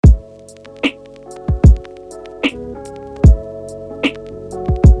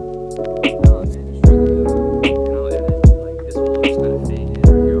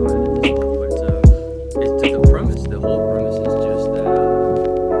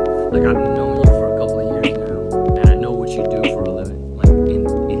like I've known you for a couple of years now, and I know what you do for a living. Like in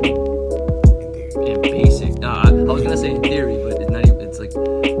basic. I was gonna say in theory, but it's not even. It's like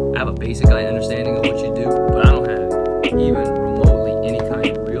I have a basic understanding of what you do, but I don't have even remotely any kind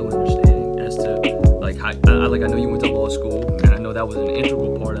of real understanding as to like how. I know you went to law school, and I know that was an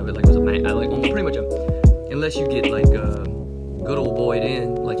integral part of it. Like it was pretty much unless you get like good old boyed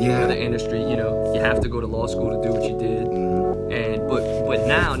in, like in the industry, you know, you have to go to law school to do what you did. And but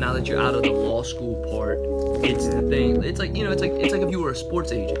now that you're out of the law school part, it's the thing. It's like, you know, it's like if you were a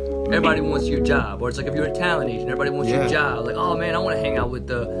sports agent, everybody wants your job. Or it's like if you're a talent agent, everybody wants your job. Like, oh man, I want to hang out with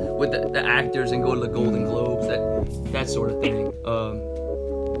the actors and go to the Golden Globes, that sort of thing.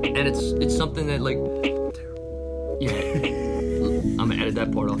 And it's something that like, I'm gonna edit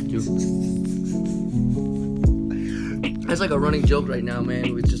that part off too. It's like a running joke right now,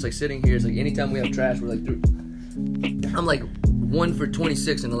 man. It's just like sitting here. It's like anytime we have trash, we're like, I'm like 1 for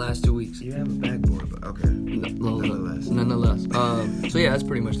 26 in the last 2 weeks. You have a backboard, but okay. Nonetheless. So yeah, that's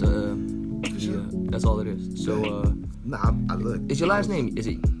pretty much that's all it is. So I look. Is your last name? Is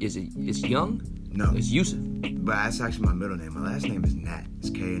it Young? No, it's Yusuf. But that's actually my middle name. My last name is Knatt. It's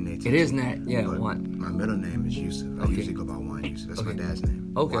Knatt. It is Knatt. Yeah, Juan. My middle name is Yusuf. I usually go by Juan Yusuf. That's my dad's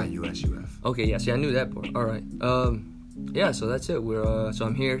name. Okay. Yusuf. Okay, yeah. See, I knew that part. All right. Yeah, so that's it. So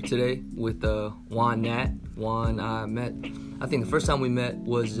I'm here today with Juan Knatt. Juan, I think the first time we met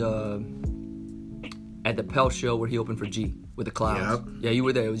was at the Pell show where he opened for G with the Clouds. Yep. Yeah, you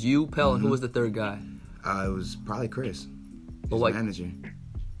were there. It was you, Pell, and who was the third guy? It was probably Chris. His manager.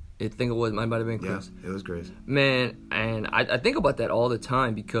 I think it might have been Chris. Yeah, it was Chris. Man, and I think about that all the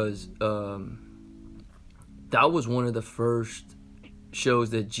time because that was one of the first shows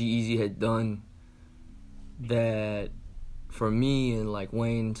that G-Eazy had done that for me and like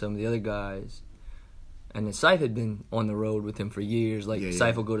Wayne and some of the other guys, and then Syph had been on the road with him for years. Like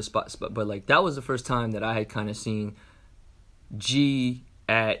Syph would go to spot, but like that was the first time that I had kind of seen G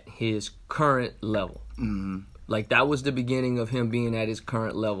at his current level. Mm-hmm. Like that was the beginning of him being at his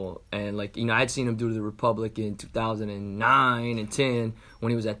current level, and like, you know, I'd seen him do the Republic in 2009 and 10 when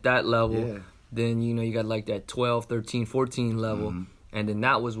he was at that level. Yeah. Then, you know, you got like that 12, 13, 14 level, and then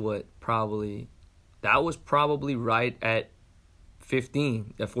that was probably right at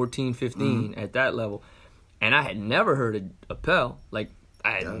 15, at 14, 15 at that level. And I had never heard of Pell. Like,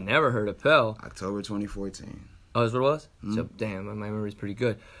 I had never heard of Pell. October 2014. Oh, that's what it was? So, damn, my memory's pretty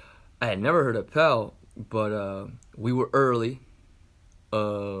good. I had never heard of Pell, but we were early.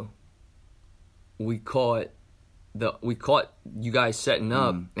 We caught you guys setting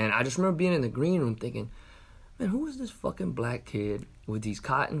up, and I just remember being in the green room thinking, man, who is this fucking black kid with these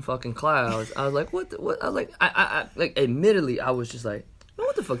cotton fucking clouds? I was like, what? I was like, I like, admittedly, I was just like,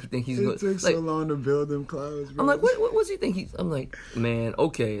 what the fuck you think he's going? It took like, so long to build them clouds, bro. I'm like, what's he think he's? I'm like, man,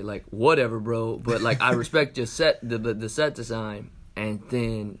 okay, like whatever, bro. But like, I respect your the set design, and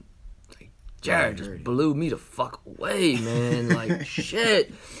then like Jared just blew me the fuck away, man. Like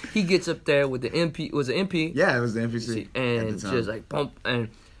shit, he gets up there with the MP. Was it MP? Yeah, it was the MPC, and just like pump and.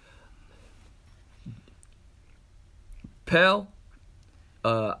 Pell,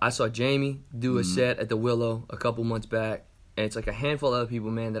 I saw Jamie do a set at the Willow a couple months back, and it's like a handful of other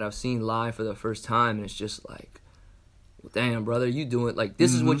people, man, that I've seen live for the first time, and it's just like, damn, brother, you doing, like,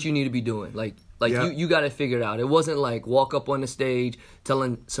 this is what you need to be doing. Like you got to figure it out. It wasn't like walk up on the stage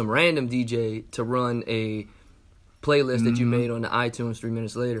telling some random DJ to run a playlist that you made on the iTunes 3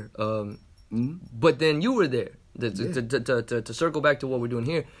 minutes later. But then you were there. To circle back to what we're doing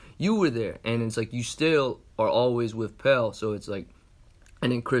here, you were there, and it's like you still are always with Pell, so it's like,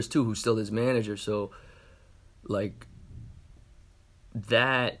 and then Chris too, who's still his manager, so like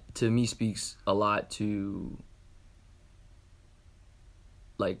that to me speaks a lot to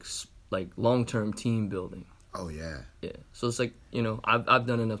like long-term team building. Oh yeah. So it's like, you know, I've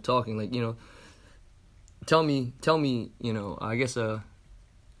done enough talking, like, you know, tell me, you know, I guess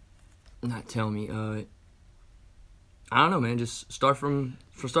not tell me, I don't know, man. Just start from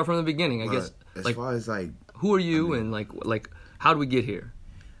the beginning. I guess. As like, far as like, who are you, and like, how do we get here?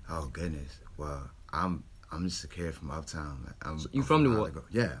 Oh goodness. Well, I'm just a kid from Uptown. I'm from New York?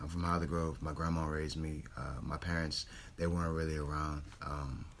 Yeah, I'm from Holly Grove. My grandma raised me. My parents, they weren't really around.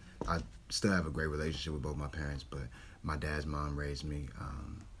 I still have a great relationship with both my parents, but my dad's mom raised me.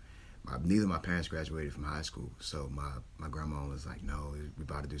 Neither of my parents graduated from high school, so my grandma was like, no, we're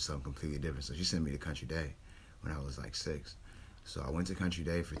about to do something completely different. So she sent me to Country Day when I was like 6. So I went to Country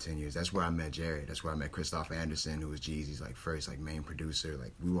Day for 10 years. That's where I met Jared. That's where I met Christoph Anderson, who was Jeezy's like first like main producer.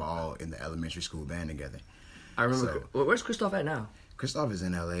 Like we were all in the elementary school band together. I remember. So, where's Christoph at now? Christoph is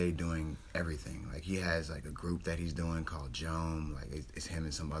in LA doing everything. Like, he has like a group that he's doing called Joan. Like, it's him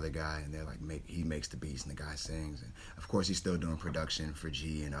and some other guy, and they're like he makes the beats and the guy sings. And of course, he's still doing production for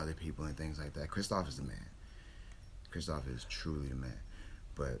G and other people and things like that. Christoph is the man. Christoph is truly the man.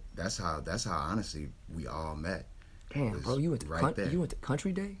 But that's how honestly we all met. Damn, bro, you went to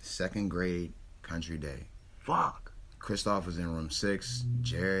Country Day? Second grade Country Day. Fuck. Christoph was in room 6.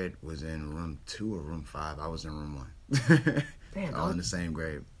 Jared was in room 2 or room 5. I was in room 1. Damn, all in the same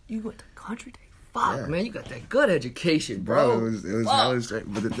grade. You went to Country Day? Fuck, man, you got that good education, bro. It was hella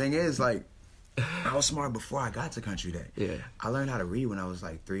straight. But the thing is, like, I was smart before I got to Country Day. Yeah. I learned how to read when I was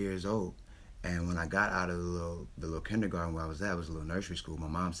like 3 years old. And when I got out of the little kindergarten where I was at, it was a little nursery school, my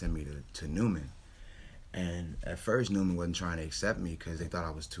mom sent me to Newman. And at first, Newman wasn't trying to accept me because they thought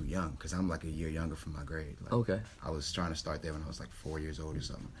I was too young, because I'm like a year younger from my grade. Like, okay. I was trying to start there when I was like 4 years old or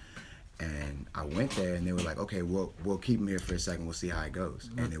something. And I went there, and they were like, okay, we'll keep him here for a second. We'll see how it goes.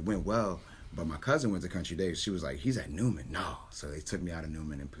 Mm-hmm. And it went well, but my cousin went to Country Day. She was like, he's at Newman. No. So they took me out of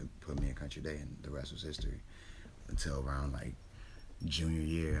Newman and put me in Country Day, and the rest was history. Until around like junior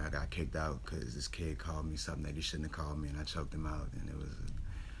year, I got kicked out because this kid called me something that he shouldn't have called me, and I choked him out, and it was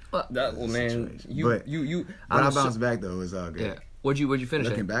man, I bounced back though. It was all good. Yeah. What'd you finish?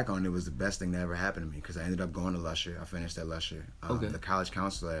 Looking back on it, was the best thing that ever happened to me, because I ended up going to Lusher. I finished at Lusher. Okay. The college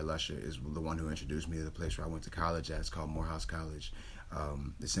counselor at Lusher is the one who introduced me to the place where I went to college at. It's called Morehouse College.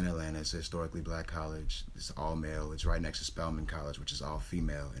 It's in Atlanta. It's a historically black college. It's all male. It's right next to Spelman College, which is all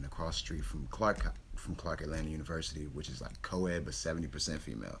female, and across the street from Clark Atlanta University, which is like co-ed but 70%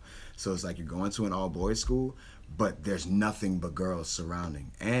 female. So it's like you're going to an all-boys school, but there's nothing but girls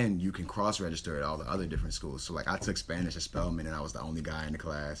surrounding, and you can cross-register at all the other different schools. So like, I took Spanish at Spelman, and I was the only guy in the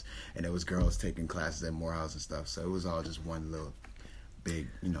class, and there was girls taking classes at Morehouse and stuff. So it was all just one little big,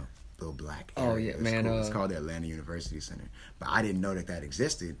 little black area. Oh yeah, man. It's called the Atlanta University Center. But I didn't know that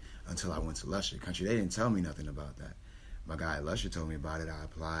existed until I went to Lusher. Country, they didn't tell me nothing about that. My guy at Lusher told me about it. I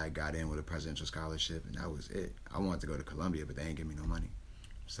applied, got in with a presidential scholarship, and that was it. I wanted to go to Columbia, but they ain't give me no money.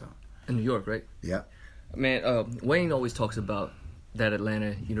 So in New York, right? Yep. Man, Wayne always talks about that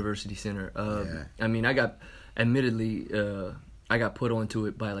Atlanta University Center. Yeah. I mean, I got put onto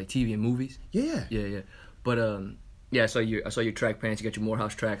it by like TV and movies. Yeah. Yeah. But yeah, I saw your track pants. You got your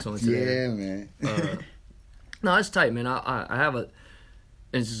Morehouse tracks on today. Yeah, man. No, it's tight, man. I have a.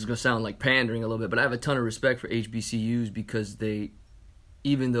 And this is gonna sound like pandering a little bit, but I have a ton of respect for HBCUs, because they,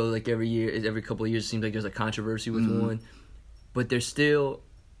 even though like every couple of years, it seems like there's a controversy with one, but they're still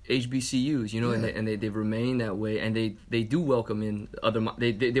HBCUs, yeah. and they've remained that way, and they do welcome in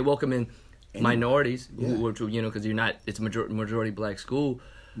they welcome in minorities, who because it's a majority black school,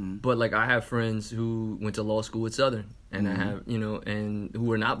 but like I have friends who went to law school at Southern, and I have and who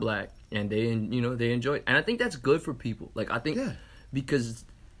are not black, and they enjoy it, and I think that's good for people. Like I think. Yeah. Because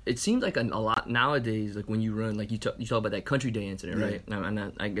it seems like a lot nowadays, like when you run, like you talk about that Country Day incident, yeah. Right?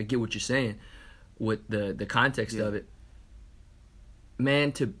 And I get what you're saying with the context of it.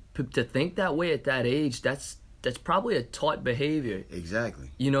 Man, to think that way at that age, that's probably a taught behavior.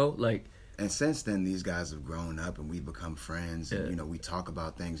 Exactly. Like. And since then, these guys have grown up, and we've become friends, and we talk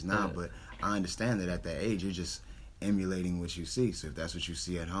about things now. Yeah. But I understand that at that age, you're just emulating what you see. So if that's what you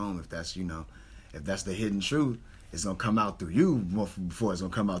see at home, if that's the hidden truth, it's gonna come out through you before it's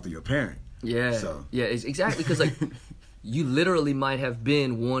gonna come out through your parent. Yeah. So. Yeah, it's exactly, because like you literally might have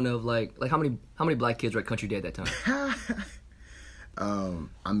been one of like how many black kids were at Country Day at that time?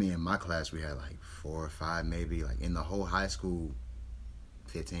 I mean, in my class we had like 4 or 5, maybe. Like in the whole high school,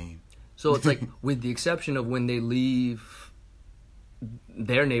 15. So it's like, with the exception of when they leave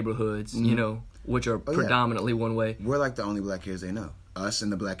their neighborhoods, which are predominantly one way. We're like the only black kids they know. Us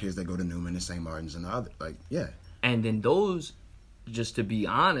and the black kids that go to Newman and St. Martin's and the other, yeah. And then those, just to be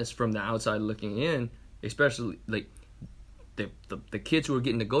honest, from the outside looking in, especially like the kids who are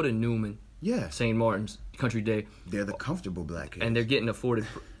getting to go to Newman, St. Martin's, Country Day, they're the comfortable black kids, and they're getting afforded,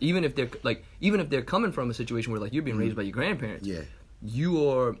 even if they're coming from a situation where like you're being raised by your grandparents, you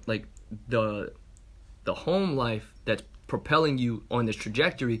are like the home life that's propelling you on this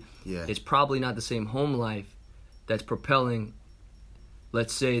trajectory. It's probably not the same home life that's propelling,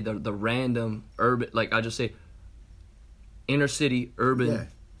 let's say, the random urban, like I just say, inner city urban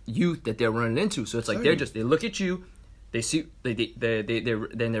youth that they're running into. So it's like they look at you, they see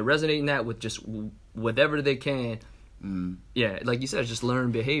they're resonating that with just whatever they can. Yeah, like you said, it's just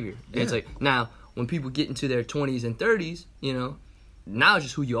learned behavior. And it's like, now when people get into their 20s and 30s, now it's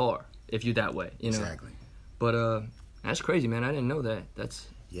just who you are if you're that way. Exactly. But that's crazy, man. I didn't know that. That's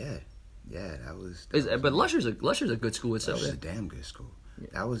that was. But Lusher's a good school itself. Lusher's a damn good school.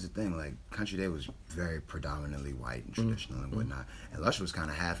 That was the thing. Like, Country Day was very predominantly white and traditional and whatnot. And Lush was kind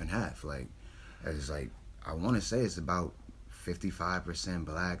of half and half. Like, it's like, I want to say it's about 55%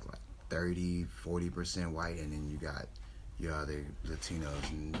 black, like 40% white, and then you got your other Latinos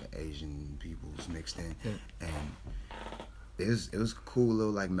and Asian peoples mixed in. And it was a cool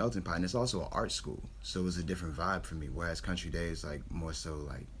little, like, melting pot. And it's also an art school, so it was a different vibe for me. Whereas Country Day is, like, more so,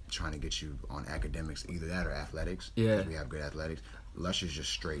 like, trying to get you on academics, either that or athletics. Yeah. We have good athletics. Lush is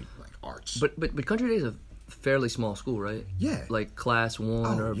just straight, like, arts. But Country Day is a fairly small school, right? Yeah. Like class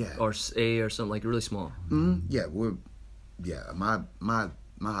 1 or A or something, like really small. Yeah, my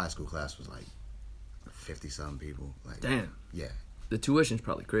high school class was like 50-something people. Like, damn. Yeah. The tuition's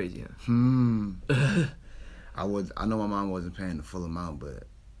probably crazy, huh? I know my mom wasn't paying the full amount, but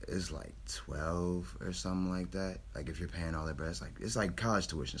it's like 12 or something like that. Like, if you're paying all that bread, it's like college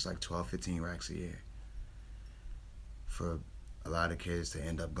tuition. It's like 12, 15 racks a year for a lot of kids to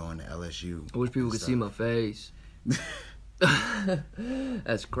end up going to LSU. I wish people could see my face.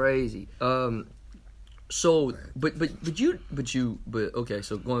 That's crazy. So, but okay.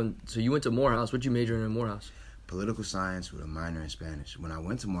 So you went to Morehouse. What'd you major in Morehouse? Political science with a minor in Spanish. When I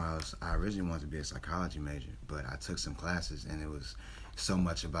went to Morehouse, I originally wanted to be a psychology major, but I took some classes and it was so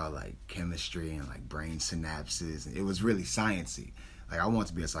much about, like, chemistry and, like, brain synapses. And it was really sciencey. Like, I wanted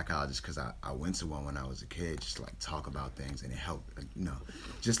to be a psychologist because I went to one when I was a kid, just to, like, talk about things, and it helped, like,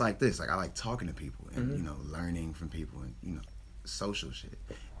 just like this. Like, I like talking to people and, learning from people and, social shit.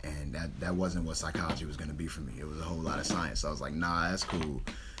 And that wasn't what psychology was going to be for me. It was a whole lot of science. So I was like, nah, that's cool.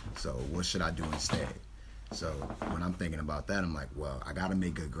 So what should I do instead? So when I'm thinking about that, I'm like, well, I got to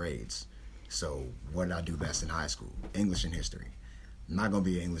make good grades. So what did I do best in high school? English and history. I'm not going to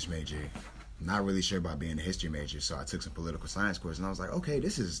be an English major. Not really sure about being a history major, so I took some political science course, and I was like, okay,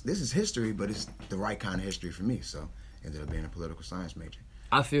 this is history, but it's the right kind of history for me. So ended up being a political science major.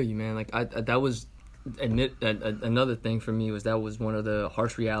 I feel you, man. Like, that was another thing for me, was that was one of the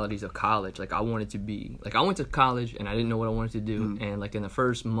harsh realities of college. Like, I wanted to be, like, I went to college and I didn't know what I wanted to do, and, like, in the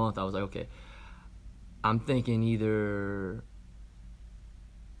first month I was like, okay, I'm thinking either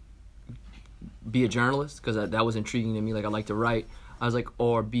be a journalist, because that was intriguing to me. Like, I like to write. I was like,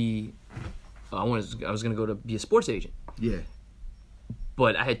 or be, I was gonna go to be a sports agent. Yeah.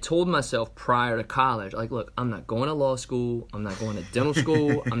 But I had told myself prior to college, like, look, I'm not going to law school. I'm not going to dental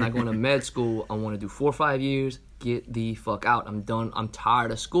school. I'm not going to med school. I want to do 4 or 5 years. Get the fuck out. I'm done. I'm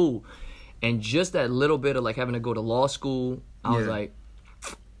tired of school. And just that little bit of, like, having to go to law school, I was like,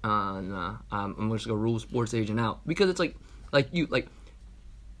 nah, I'm just gonna rule sports agent out, because it's like you like.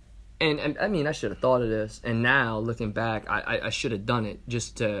 And I mean, I should have thought of this, and now looking back, I should have done it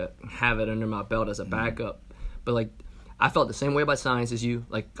just to have it under my belt as a backup. But, like, I felt the same way about science as you.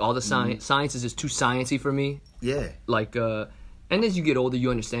 Like, all the science is just too sciencey for me. Yeah. Like, and as you get older,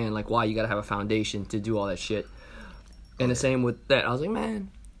 you understand, like, why you gotta have a foundation to do all that shit. And the same with that. I was like, man,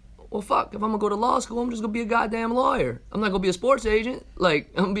 well, fuck, if I'm gonna go to law school, I'm just gonna be a goddamn lawyer. I'm not gonna be a sports agent.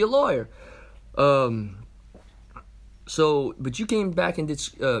 Like, I'm gonna be a lawyer. So, but you came back and did,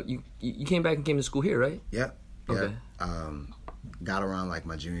 you came back and came to school here, right? Yep. Okay. Got around, like,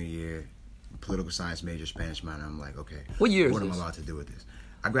 my junior year, political science major, Spanish minor. I'm like, okay, what year is what this? am I about to do with this?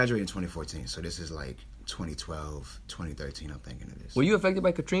 I graduated in 2014, so this is like 2012, 2013, I'm thinking of this. Were you affected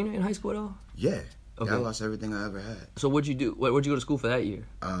by Katrina in high school at all? Yeah. Okay. I lost everything I ever had. So what'd you do? Where'd you go to school for that year?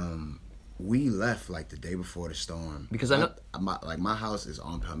 We left, like, the day before the storm. Because I know... my house is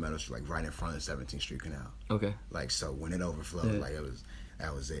on Palmetto Street, like, right in front of the 17th Street Canal. Okay. Like, so when it overflowed, like,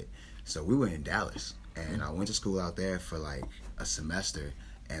 that was it. So we were in Dallas, and I went to school out there for, like, a semester,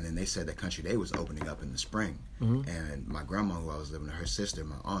 and then they said that Country Day was opening up in the spring. And my grandma, who I was living with, her sister,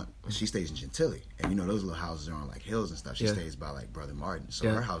 my aunt, she stays in Gentilly. And, those little houses are on, like, hills and stuff. She stays by, like, Brother Martin. So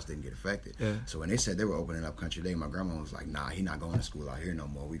her house didn't get affected. Yeah. So when they said they were opening up Country Day, my grandma was like, nah, he not going to school out here no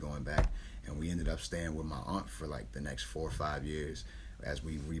more. We going back. And we ended up staying with my aunt for, like, the next 4 or 5 years as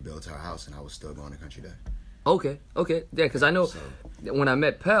we rebuilt our house, and I was still going to Country Day. Okay. Yeah, because I know when I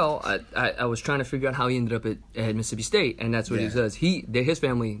met Pell, I was trying to figure out how he ended up at Mississippi State, and that's what he says. His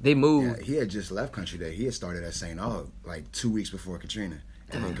family, they moved. Yeah, he had just left Country Day. He had started at St. Aug, like, 2 weeks before Katrina.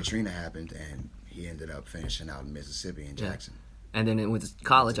 And then Katrina happened, and he ended up finishing out in Mississippi in Jackson. And then it went to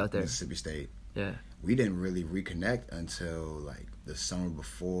college out there. Mississippi State. Yeah. We didn't really reconnect until, like, the summer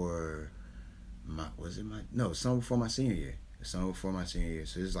before summer before my senior year. The summer before my senior year.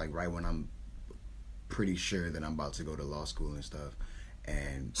 So this is, like, right when I'm pretty sure that I'm about to go to law school and stuff.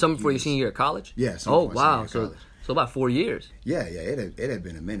 And summer before your senior year at college? Yeah. Oh, wow. So about 4 years. Yeah. It had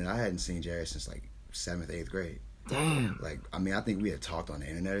been a minute. I hadn't seen Jared since, like, 7th, 8th grade. Damn. Like, I mean, I think we had talked on the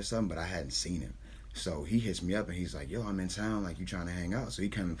internet or something, but I hadn't seen him. So he hits me up and he's like, yo, I'm in town, like, you trying to hang out? So he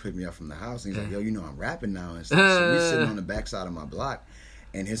came and picked me up from the house and he's like, yo, you know I'm rapping now and stuff. So we sitting on the backside of my block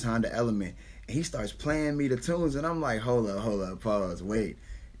in his Honda Element and he starts playing me the tunes and I'm like, hold up, pause, wait.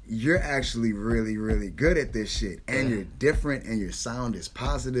 You're actually really, really good at this shit. And you're different and your sound is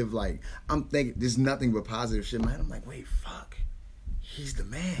positive. Like, I'm thinking there's nothing but positive shit, man. I'm like, wait, fuck. He's the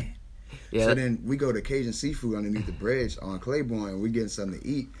man. Yeah. So then we go to Cajun Seafood underneath the bridge on Claiborne and we're getting something to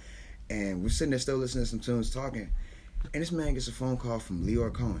eat. And we're sitting there still listening to some tunes talking. And this man gets a phone call from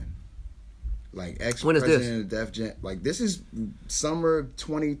Leor Cohen. Like, ex-president of Def Jam. Like, this is summer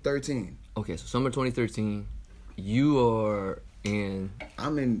 2013. Okay, so summer 2013. You are in...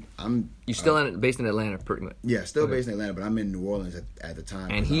 You're still based in Atlanta, pretty much. Yeah, still based in Atlanta, but I'm in New Orleans at the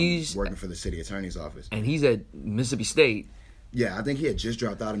time. And he's... working for the city attorney's office. And he's at Mississippi State. Yeah, I think he had just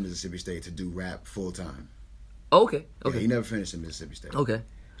dropped out of Mississippi State to do rap full-time. Oh, okay. Yeah, he never finished in Mississippi State. Okay.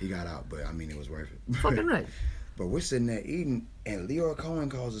 He got out, but I mean, it was worth it. Fucking right. But we're sitting there eating, and Leor Cohen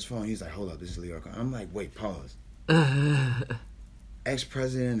calls his phone. He's like, hold up, this is Leor Cohen. I'm like, wait, pause.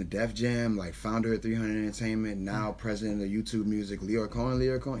 Ex-president of Def Jam, like founder of 300 Entertainment, now president of YouTube Music, Leor Cohen.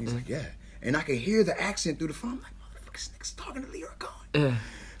 He's like, yeah. And I can hear the accent through the phone. I'm like, motherfucker, this nigga's talking to Leor Cohen.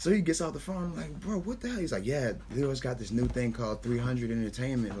 So he gets off the phone. I'm like, bro, what the hell? He's like, yeah, Leor's got this new thing called 300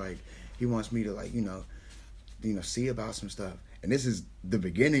 Entertainment. Like, he wants me to, like, you know, see about some stuff. And this is the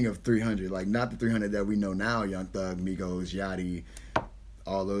beginning of 300, like not the 300 that we know now, Young Thug, Migos, Yachty,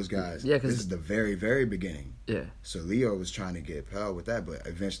 all those guys. Yeah, this is the very, very beginning. Yeah. So Leo was trying to get Pell with that, but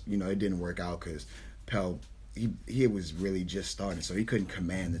eventually, you know, it didn't work out because Pell, he was really just starting, so he couldn't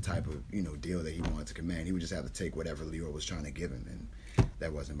command the type of, you know, deal that he wanted to command. He would just have to take whatever Leo was trying to give him, and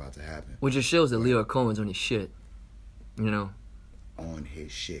that wasn't about to happen. Which just shows that Leo Cohen's on his shit, you know? On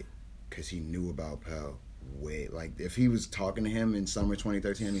his shit, because he knew about Pell. Way, like if he was talking to him in summer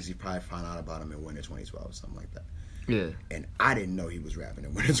 2013, that means he probably found out about him in winter 2012 or something like that. Yeah. And I didn't know he was rapping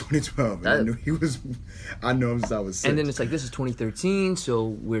in winter 2012. I knew he was. I know him since I was 6. And then it's like, this is 2013, so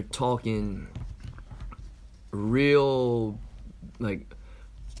we're talking real, like,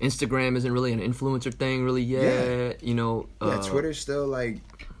 Instagram isn't really an influencer thing really yet. You know. Yeah, Twitter's still like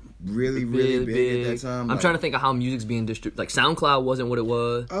really big at that time. I'm trying to think of how music's being distributed. Like SoundCloud wasn't what it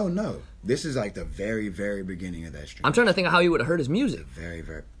was. Oh no, this is like the very, very beginning of that stream. I'm trying to think of how he would have heard his music. Very,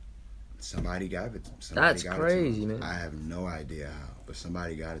 very. Somebody got it. That's crazy, man. I have no idea how, but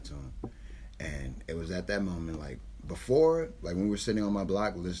somebody got it to him, and it was at that moment, like before, like when we were sitting on my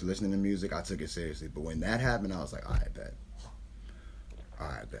block listening to music, I took it seriously. But when that happened, I was like, all right, bet.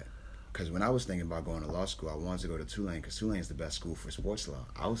 Because when I was thinking about going to law school, I wanted to go to Tulane because Tulane's the best school for sports law.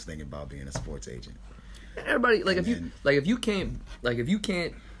 I was thinking about being a sports agent. Everybody, like, if you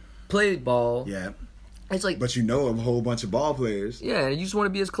can't play ball, yeah, it's like, but you know a whole bunch of ball players. Yeah, and you just want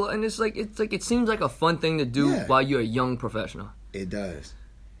to be as close. And it's like it seems like a fun thing to do while you're a young professional. It does.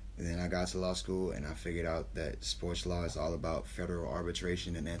 And then I got to law school and I figured out that sports law is all about federal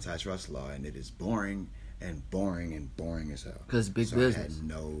arbitration and antitrust law, and it is boring as hell. Because it's big business. I had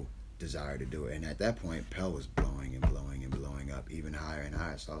no desire to do it, and at that point Pell was blowing up even higher and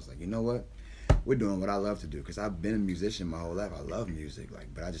higher. So I was like, you know what, we're doing what I love to do, because I've been a musician my whole life. I love music, like,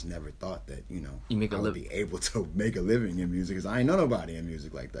 but I just never thought that, you know, I would be able to make a living in music, because I ain't know nobody in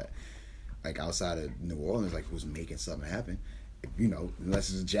music like that, like outside of New Orleans, like who's making something happen, you know,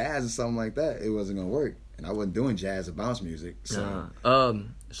 unless it's jazz or something like that. It wasn't gonna work, and I wasn't doing jazz or bounce music. So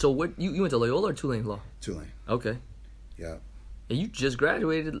so what, you went to Loyola or Tulane Law? Tulane. Okay. Yeah. And you just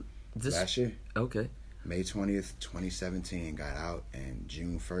graduated last year. Okay. May 20th, 2017, got out, and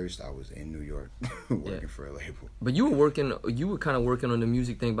June 1st, I was in New York working for a label. But you were kind of working on the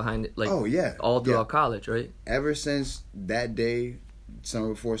music thing behind it, like, all throughout college, right? Ever since that day, summer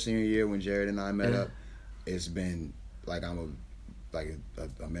before senior year, when Jared and I met up, it's been like I'm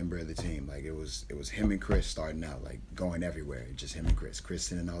a member of the team. Like it was him and Chris starting out, like going everywhere, just him and Chris. Chris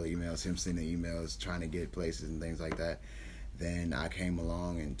sending all the emails, him sending emails, trying to get places and things like that. Then I came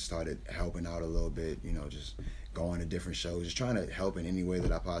along and started helping out a little bit, you know, just going to different shows, just trying to help in any way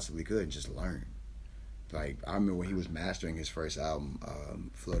that I possibly could and just learn. Like, I remember when he was mastering his first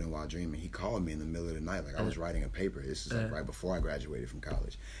album, Floating While Dreaming, he called me in the middle of the night. Like, I was writing a paper. This is like right before I graduated from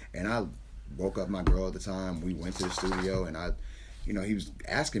college. And I woke up my girl at the time. We went to the studio, and he was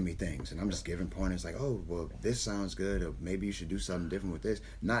asking me things, and I'm just giving pointers like, oh, well, this sounds good, or maybe you should do something different with this,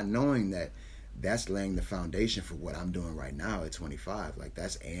 not knowing that that's laying the foundation for what I'm doing right now at 25. Like,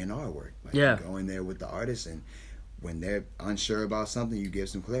 that's A&R work. Like, you go in there with the artists, and when they're unsure about something, you give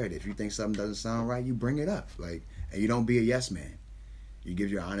some clarity. If you think something doesn't sound right, you bring it up. Like, and you don't be a yes man. You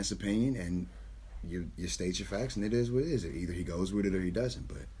give your honest opinion, and you state your facts, and it is what it is. Either he goes with it or he doesn't.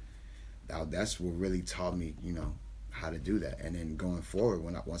 But that's what really taught me, you know, how to do that. And then going forward,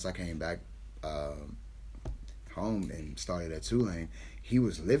 once I came back home and started at Tulane, he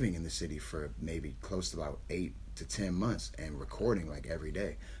was living in the city for maybe close to about 8 to 10 months and recording like every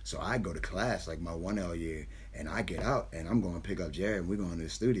day. So I go to class like my 1L year, and I get out and I'm going to pick up Jared and we're going to the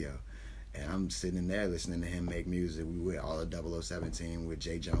studio. And I'm sitting in there listening to him make music. We went all of 0017 with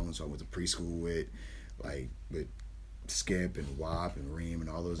Jay Jones, who I went to preschool with, like with Skip and Wop and Reem and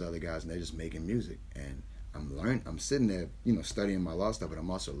all those other guys, and they're just making music. And I'm sitting there, you know, studying my law stuff, but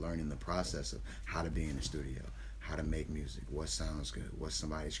I'm also learning the process of how to be in the studio, how to make music, what sounds good, what's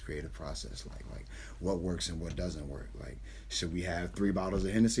somebody's creative process like what works and what doesn't work. Like, should we have 3 bottles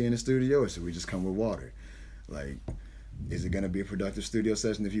of Hennessy in the studio, or should we just come with water? Like, is it gonna be a productive studio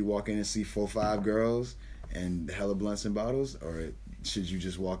session if you walk in and see 4 or 5 girls and hella blunts and bottles, or should you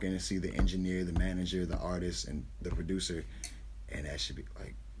just walk in and see the engineer, the manager, the artist, and the producer? And that should be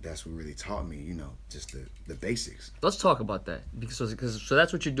like, that's what really taught me, you know, just the basics. Let's talk about that, because so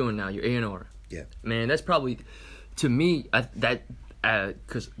that's what you're doing now. You're A&R. Yeah. Man, that's probably, to me,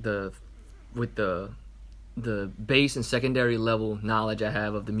 because with the base and secondary level knowledge I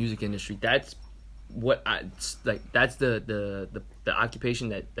have of the music industry, that's what I like. That's the occupation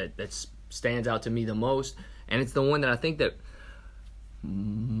that stands out to me the most, and it's the one that I think that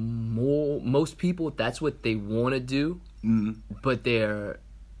most people, that's what they want to do, but they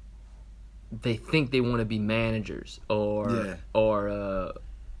think they want to be managers or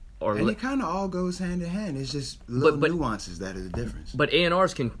and it kind of all goes hand in hand. It's just little nuances that are the difference. But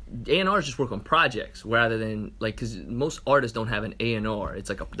A&Rs just work on projects rather than, like, because most artists don't have an A&R. It's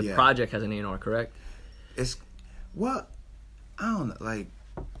like the project has an A&R, correct? Well, I don't know. Like,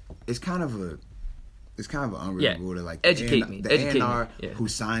 it's kind of an unwritten rule to, like, educate me. The A&R who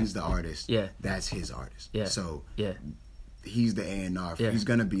signs the artist, that's his artist. Yeah. So he's the A&R. Yeah. He's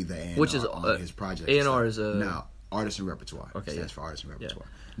gonna be the A&R, which is on his project. A&R is now artist and repertoire. Okay, stands for artist and repertoire.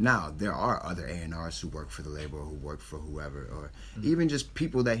 Now there are other A&Rs who work for the label, or who work for whoever, or even just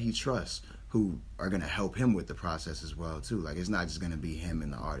people that he trusts who are gonna help him with the process as well too. Like, it's not just gonna be him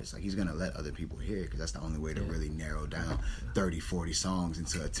and the artist. Like, he's gonna let other people hear it, because that's the only way to really narrow down 30, 40 songs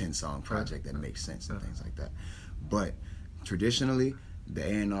into a 10-song project that makes sense and things like that. But traditionally, the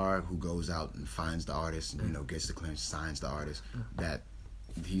A&R who goes out and finds the artist and, you know, gets the clearance, signs the artist, that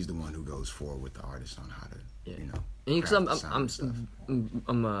he's the one who goes forward with the artist on how to, you know. Because I'm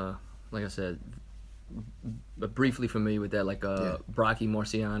like I said, briefly familiar with that, like Brocky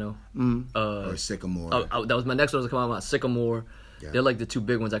Marciano, or Sycamore. That was my next one. Was coming out, Sycamore. Yeah. They're like the 2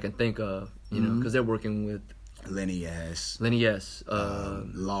 big ones I can think of, you know, because they're working with Lenny S.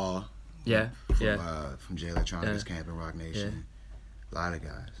 from Law. From J Electronics, Camp and Rock Nation. A lot of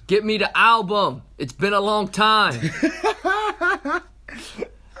guys. Get me the album. It's been a long time.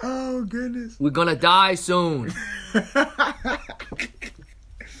 Oh goodness. We're gonna die soon.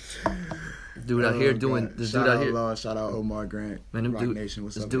 Dude out here doing this. Dude out here. Law, shout out Omar Grant. Man, Rock Nation.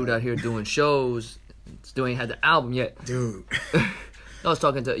 What's this up, dude guys? out here doing shows. This dude ain't had the album yet. Dude. I was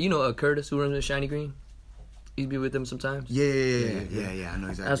talking to Curtis, who runs the Shiny Green. He'd be with them sometimes. Yeah. I know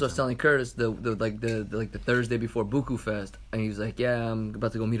exactly. That's what I was telling Curtis the Thursday before Buku Fest, and he was like, "Yeah, I'm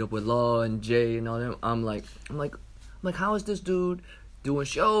about to go meet up with Law and Jay and all them." I'm like, how is this dude doing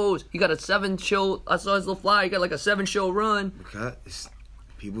shows? He got a 7-show. I saw his little flyer. He got like a 7-show run. Because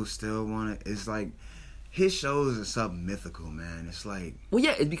people still want it. It's like his shows are something mythical, man. It's like, well,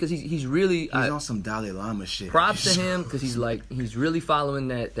 yeah, it's because he's really he's on some Dalai Lama shit. Props to him, because he's really following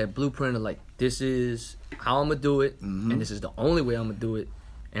that blueprint of, like, this is how I'm gonna do it, and this is the only way I'm gonna do it.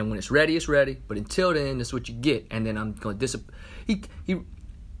 And when it's ready, it's ready. But until then, that's what you get. And then I'm gonna He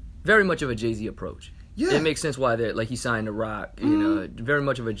very much of a Jay-Z approach. Yeah, it makes sense why he signed The Rock. You know, very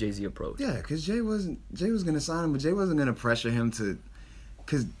much of a Jay-Z approach. Yeah, because Jay was gonna sign him, but Jay wasn't gonna pressure him to.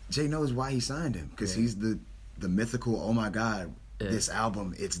 Because Jay knows why he signed him. Because he's the mythical, oh my God, this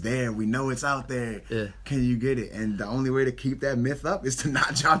album, it's there. We know it's out there. Yeah. Can you get it? And the only way to keep that myth up is to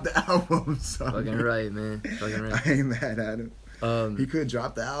not drop the album. So, fucking right, man. Fucking right. I ain't mad at him. He could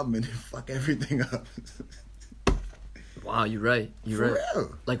drop the album and fuck everything up. Wow, you're right. You're right. For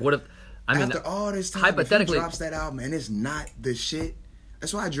real. Like, what if... After all this time, hypothetically, if he drops that album and it's not the shit,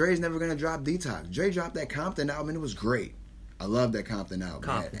 that's why Dre's never going to drop Detox. Dre dropped that Compton album and it was great. I love that Compton album.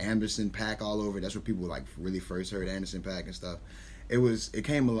 It had Anderson .Paak all over. That's where people like really first heard Anderson .Paak and stuff.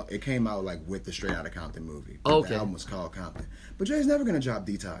 It came out like with the Straight Outta Compton movie. Okay. The album was called Compton. But Dre's never gonna drop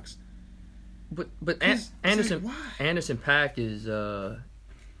Detox. But Anderson .Paak is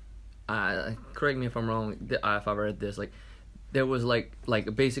correct me if I'm wrong, if I read this, like there was like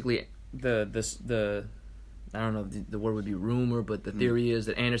basically the I don't know if the word would be rumor, but the theory is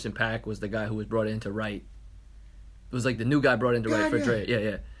that Anderson .Paak was the guy who was brought in to write. It was like the new guy brought in to write for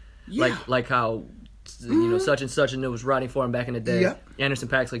Dre. Yeah. Like how such and such and it was writing for him back in the day. Yeah. Anderson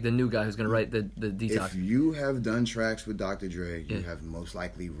 .Paak's like the new guy who's gonna write the Detox. If you have done tracks with Dr. Dre, you have most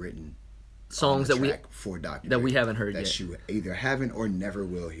likely written songs that for Dr. that Dre we haven't heard that yet. you either haven't or never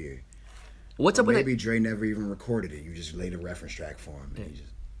will hear. What's up with maybe Dre never even recorded it. You just laid a reference track for him. And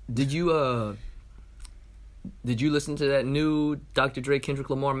Did you listen to that new Dr. Dre Kendrick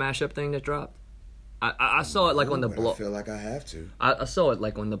Lamar mashup thing that dropped? I saw it like on the blog. I feel like I have to. I saw it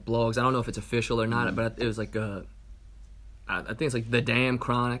like on the blogs. I don't know if it's official or not, but it was like I think it's like The Damn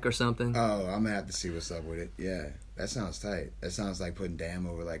Chronic or something. Oh, I'm gonna have to see what's up with it. Yeah, that sounds tight. That sounds like putting Damn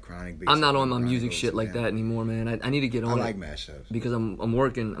over like Chronic beats. I'm not on my music shit like that anymore, man. I need to get on. I like mashups because I'm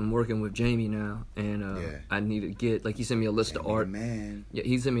working with Jamie now, and I need to get like he sent me a list of art. Man, yeah,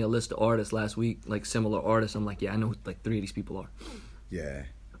 he sent me a list of artists last week, like similar artists. I'm like, yeah, I know who, like 3 of these people are. Yeah.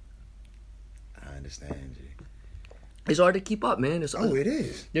 I understand you. It's hard to keep up, man. It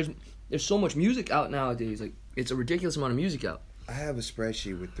is. There's so much music out nowadays. Like it's a ridiculous amount of music out. I have a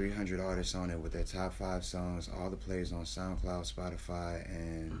spreadsheet with 300 artists on it with their top 5 songs, all the plays on SoundCloud, Spotify,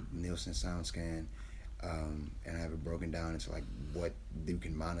 and Nielsen SoundScan, and I have it broken down into like what you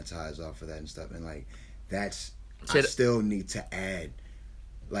can monetize off of that and stuff. And like I still need to add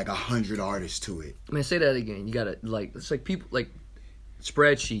like 100 artists to it. Man, say that again. You gotta like it's like people like.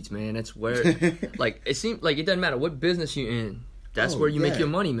 Spreadsheets, man. That's where, like, it seems like it doesn't matter what business you're in. That's where you make your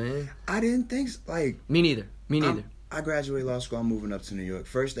money, man. I didn't think like me neither. I graduated law school. I'm moving up to New York.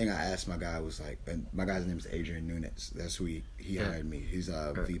 First thing I asked my guy was like, and my guy's name is Adrian Nunes. That's who he hired me. He's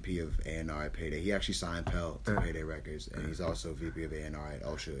a VP of A&R at Payday. He actually signed Pell to Payday Records, and he's also VP of A&R at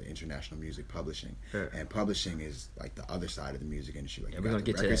Ultra International Music Publishing. And publishing is like the other side of the music industry. Like you got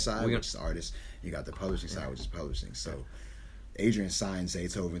the record side, which is artists. You got the publishing side, which is publishing. So. Adrian signed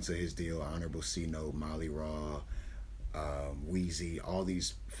Zaytoven to his deal, Honorable C-Note, Molly Raw, Wheezy, all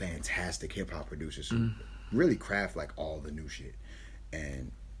these fantastic hip-hop producers who really craft like all the new shit.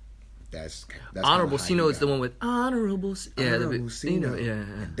 And that's Honorable C-Note is the one with Honorable C-Note. Yeah.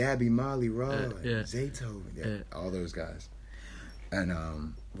 And Dabby, Molly Raw, and Zaytoven, all those guys. And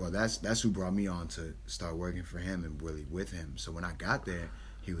well, that's who brought me on to start working for him and really with him. So when I got there,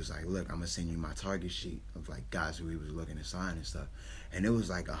 he was like, look, I'm going to send you my target sheet of, like, guys who he was looking to sign and stuff. And it was,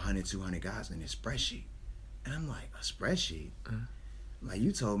 like, 100, 200 guys in his spreadsheet. And I'm like, a spreadsheet? Like,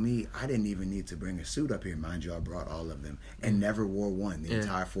 you told me I didn't even need to bring a suit up here. Mind you, I brought all of them and never wore one the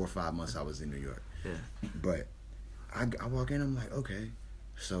entire 4 or 5 months I was in New York. Yeah. But I walk in, I'm like, okay.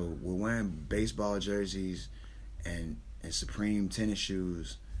 So we're wearing baseball jerseys and Supreme tennis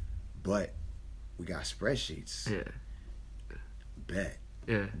shoes, but we got spreadsheets. Yeah. Bet.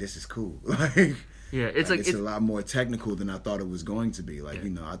 Yeah, this is cool. Like, yeah, it's a lot more technical than I thought it was going to be. Like,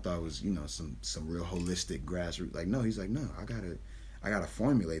 I thought it was, some real holistic grassroots. Like, no, he's like, no, I gotta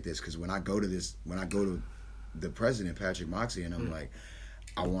formulate this because when I go to the president, Patrick Moxie, and I'm like,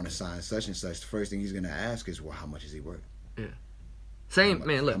 I want to sign such and such. The first thing he's gonna ask is, well, how much is he worth? Yeah. Same,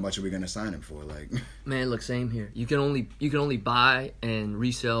 man. Look, how much are we gonna sign him for? Like, man, look, same here. You can only buy and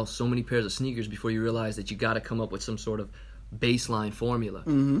resell so many pairs of sneakers before you realize that you got to come up with some sort of baseline formula.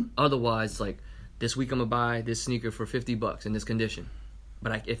 Otherwise, like this week I'm gonna buy this sneaker for $50 in this condition,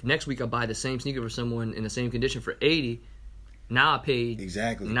 but if next week I buy the same sneaker for someone in the same condition for $80, now I paid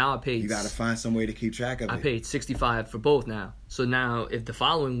exactly. Now I paid. You got to find some way to keep track of it. I paid $65 for both now. So now if the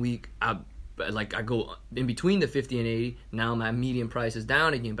following week I go in between the 50 and 80, now my median price is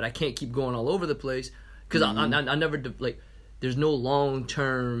down again. But I can't keep going all over the place because I never like. There's no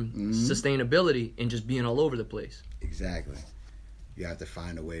long-term sustainability in just being all over the place. Exactly. You have to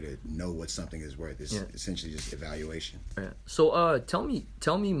find a way to know what something is worth. It's essentially just evaluation. Yeah. So tell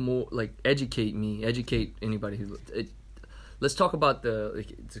me more, like educate anybody who. Let's talk about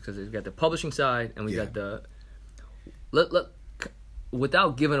because we've got the publishing side and we got the.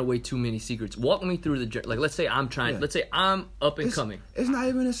 Without giving away too many secrets, walk me through the like. Let's say I'm trying. Let's say I'm up and coming. It's not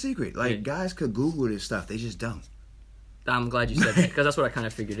even a secret. Like guys could Google this stuff. They just don't. I'm glad you said that because that's what I kind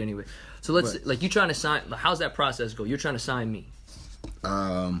of figured anyway. So let's like you trying to sign. How's that process go? You're trying to sign me.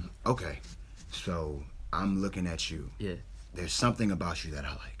 Okay. So I'm looking at you. Yeah. There's something about you that I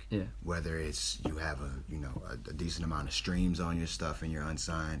like. Yeah. Whether it's you have a decent amount of streams on your stuff and you're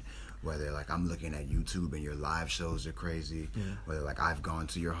unsigned. Whether like I'm looking at YouTube and your live shows are crazy. Yeah. Whether like I've gone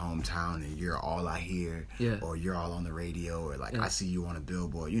to your hometown and you're all I hear. Yeah. Or you're all on the radio or like I see you on a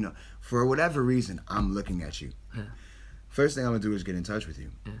billboard. For whatever reason, I'm looking at you. Yeah. First thing I'm gonna do is get in touch with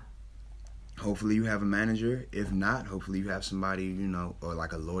you. Yeah. hopefully you have a manager. If not, hopefully you have somebody, you know, or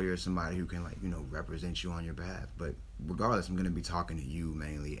like a lawyer, somebody who can, like, you know, represent you on your behalf. But regardless, I'm going to be talking to you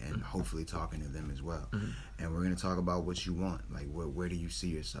mainly, and hopefully talking to them as well. And we're going to talk about what you want. Like, where do you see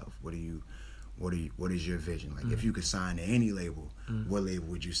yourself? What is your vision? Like, if you could sign to any label, what label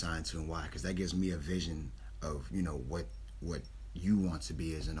would you sign to and why? Because that gives me a vision of, you know, what you want to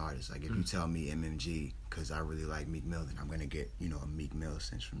be as an artist. Like, if you tell me MMG because I really like Meek Mill, then I'm going to get, you know, a Meek Mill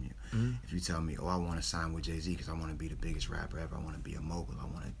sense from you. If you tell me, oh, I want to sign with Jay-Z because I want to be the biggest rapper ever, I want to be a mogul, I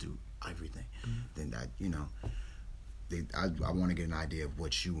want to do everything, then that, you know, I want to get an idea of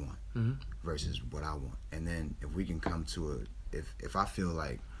what you want versus what I want. And then if we can come to if I feel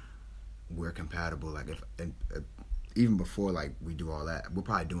like we're compatible, like even before like we do all that, we're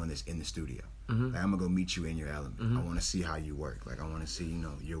probably doing this in the studio. Like, I'm gonna go meet you in your element. I want to see how you work. Like, I want to see, you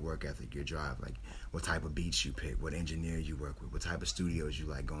know, your work ethic, your drive. Like, what type of beats you pick, what engineer you work with, what type of studios you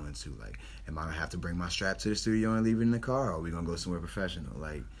like going to. Like, am I gonna have to bring my strap to the studio and leave it in the car, or are we gonna go somewhere professional?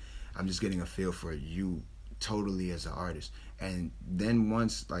 Like, I'm just getting a feel for you totally as an artist. And then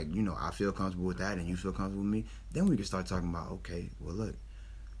once, like, you know, I feel comfortable with that and you feel comfortable with me, then we can start talking about, okay, well, look,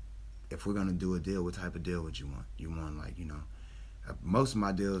 if we're gonna do a deal, what type of deal would you want? You want, like, you know, most of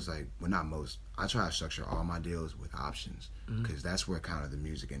my deals, like, well, not most, I try to structure all my deals with options, because that's where kind of the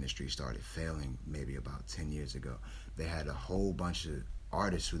music industry started failing maybe about 10 years ago. They had a whole bunch of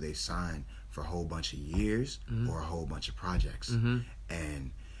artists who they signed for a whole bunch of years or a whole bunch of projects.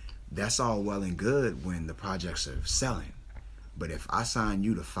 And that's all well and good when the projects are selling. But if I sign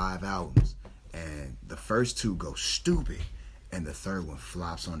you to 5 albums and the first 2 go stupid and the third one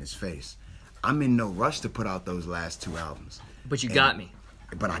flops on his face, I'm in no rush to put out those last 2 albums. But you got me.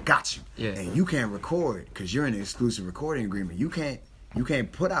 But I got you. Yeah. And you can't record because you're in an exclusive recording agreement. You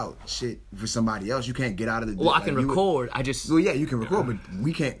can't put out shit for somebody else. You can't get out of the. Well, I can record. Well, yeah, you can record, but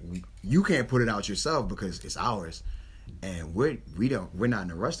we can't. You can't put it out yourself because it's ours, and we're not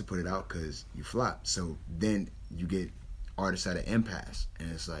in a rush to put it out because you flop. So then you get artists at an impasse,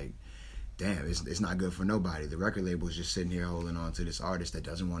 and it's like, damn, it's not good for nobody. The record label is just sitting here holding on to this artist that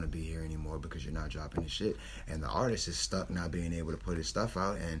doesn't want to be here anymore because you're not dropping his shit, and the artist is stuck not being able to put his stuff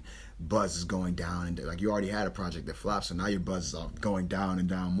out, and buzz is going down, and like, you already had a project that flopped, so now your buzz is going down and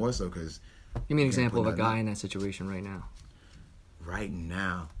down more so because. Give me an example of a guy in that situation right now. Right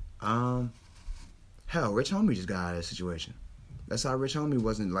now, hell, Rich Homie just got out of that situation. That's how Rich Homie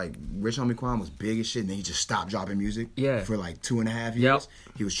wasn't, like, Rich Homie Quan was big as shit, and then he just stopped dropping music for like 2.5 years.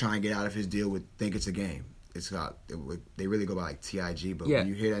 He was trying to get out of his deal with Think It's a Game. It's got, they really go by like TIG, but when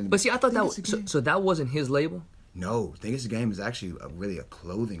you hear that, but see, I thought that was so that wasn't his label. No, Think It's a Game is actually really a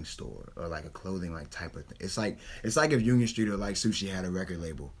clothing store, or like a clothing like type of thing. It's like if Union Street or like Sushi had a record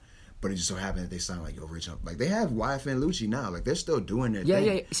label. But it just so happened that they sound like, yo, Rich Homie. Like, they have YF and Lucci now. Like, they're still doing their thing.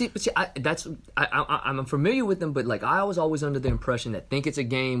 Yeah. See, I'm familiar with them, but, like, I was always under the impression that Think It's a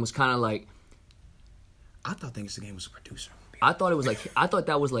Game was kind of like... I thought Think It's a Game was a producer. I thought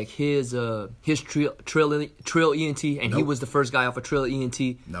that was like his Trill ENT, and he was the first guy off of Trill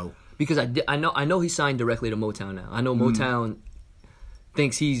ENT. No. Because I know he signed directly to Motown now. I know Motown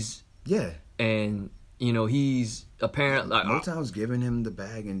thinks he's... Yeah. And, you know, he's... Apparently, like, Motown's giving him the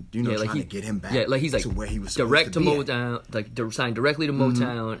bag and, you know, trying to get him back like he's like to where he was direct to Motown, like they're signed directly to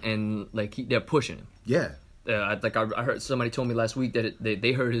Motown, and like they're pushing him. Yeah. I heard somebody told me last week that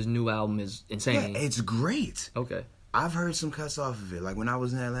they heard his new album is insane. Yeah, it's great. Okay. I've heard some cuts off of it. Like when I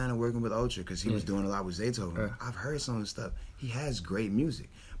was in Atlanta working with Ultra, because he was doing a lot with Zaytoven. I've heard some of his stuff. He has great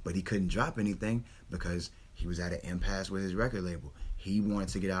music, but he couldn't drop anything because he was at an impasse with his record label. He wanted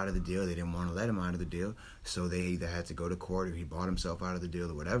to get out of the deal. They didn't want to let him out of the deal. So they either had to go to court or he bought himself out of the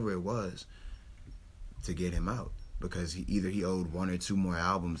deal or whatever it was to get him out. Because he owed 1 or 2 more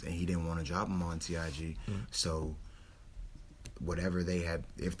albums and he didn't want to drop them on TIG. So whatever they had,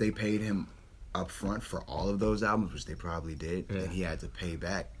 if they paid him up front for all of those albums, which they probably did, then he had to pay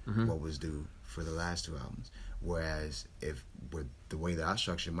back what was due for the last 2 albums. Whereas if with the way that I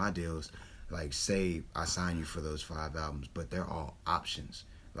structured my deals, like, say I sign you for those 5 albums, but they're all options.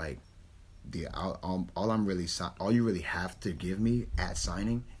 Like, all you really have to give me at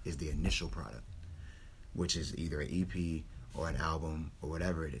signing is the initial product, which is either an EP or an album or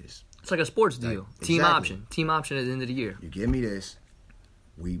whatever it is. It's like a sports deal. Like, Team exactly. Team option at the end of the year. You give me this.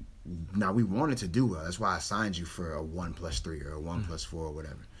 We wanted to do well. That's why I signed you for a 1+3 or a 1+4 or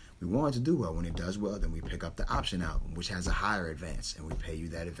whatever. We wanted to do well. When it does well, then we pick up the option album, which has a higher advance, and we pay you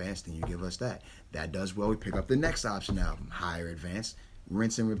that advance, then you give us that. That does well, we pick up the next option album, higher advance.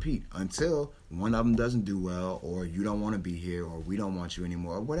 rinse and repeat until one of them doesn't do well, or you don't want to be here, or we don't want you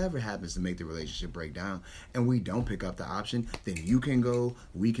anymore, or whatever happens to make the relationship break down, and we don't pick up the option. Then you can go,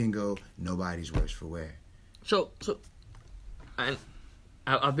 we can go. Nobody's worse for wear. So, and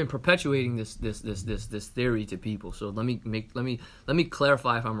I've been perpetuating this theory to people. So let me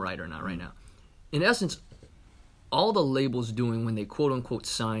clarify if I'm right or not right now. In essence, all the label's doing when they quote unquote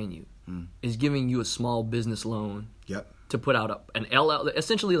sign you is giving you a small business loan. Yep. To put out an LL,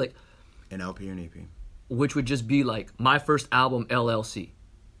 essentially like an LP or an EP, which would just be like my first album LLC.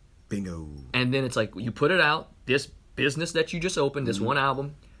 Bingo. And then it's like you put it out. This business that you just opened, this one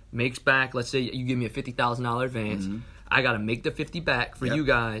album, makes back. Let's say you give me a $50,000 advance. I got to make the 50 back for you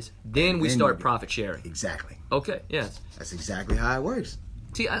guys. Then we start profit sharing. Exactly. Okay. Yes. That's exactly how it works.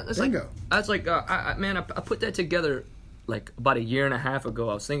 See, Bingo. I put that together like about a year and a half ago.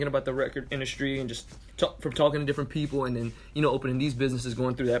 I was thinking about the record industry and just from talking to different people, and then opening these businesses,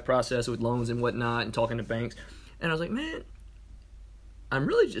 going through that process with loans and whatnot, and talking to banks. And I was like, man, I'm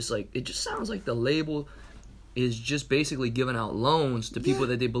really just like, it just sounds like the label is just basically giving out loans to people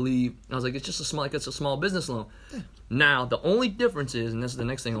that they believe. I was like, it's a small business loan. Yeah. Now, the only difference is, and this is the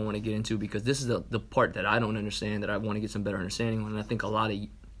next thing I want to get into, because this is the part that I don't understand, that I want to get some better understanding on, and I think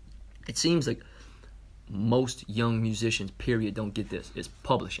it seems like most young musicians, period, don't get this, is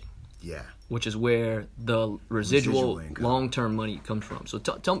publishing. Yeah. Which is where the residual long-term money comes from. So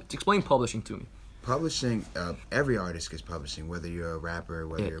explain publishing to me. Publishing, every artist gets publishing, whether you're a rapper,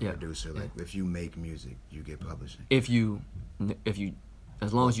 whether you're a producer. Like, if you make music, you get publishing. As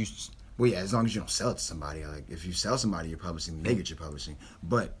long as you... Well, yeah, as long as you don't sell it to somebody. Like, if you sell somebody, you're publishing, they get your publishing.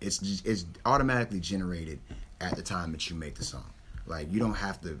 But it's automatically generated at the time that you make the song. Like, you don't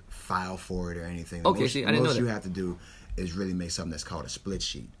have to file for it or anything. Okay, I didn't know that. Most you have to do is really make something that's called a split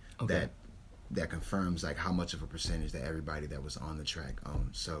sheet. Okay. That confirms, like, how much of a percentage that everybody that was on the track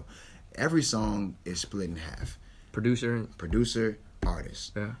owns. So every song is split in half. Producer,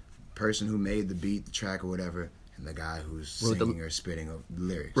 artist. Yeah. Person who made the beat, the track, or whatever, and the guy who's singing or spitting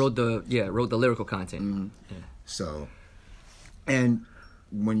lyrics. Wrote the lyrical content. Mm-hmm. Yeah. So, and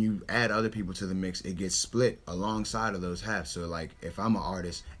when you add other people to the mix, it gets split alongside of those halves. So, like, if I'm an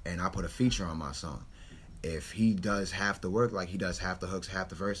artist and I put a feature on my song, if he does half the work, like he does half the hooks, half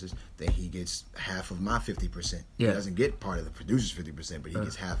the verses, then he gets half of my 50%. Yeah. He doesn't get part of the producer's 50%, but he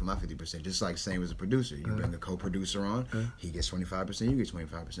gets half of my 50%. Just like same as a producer. You bring a co-producer on, he gets 25%, you get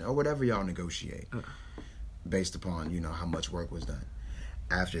 25%, or whatever y'all negotiate based upon, how much work was done.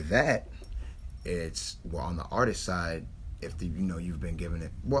 After that, it's, well, on the artist side, if you've been given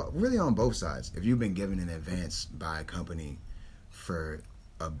it, well, really on both sides, if you've been given an advance by a company for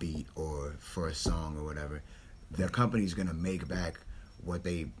a beat or for a song or whatever, the company's gonna make back what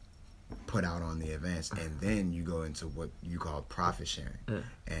they put out on the advance, and then you go into what you call profit sharing.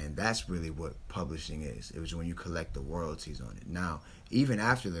 And that's really what publishing is. It was when you collect the royalties on it. Now, even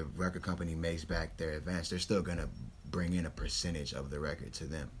after the record company makes back their advance, they're still gonna bring in a percentage of the record to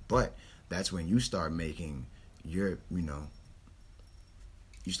them. But that's when you start making your,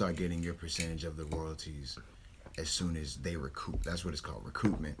 you start getting your percentage of the royalties as soon as they recoup. That's what it's called,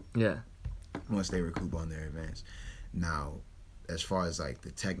 recoupment. Yeah. Once they recoup on their advance. Now, as far as like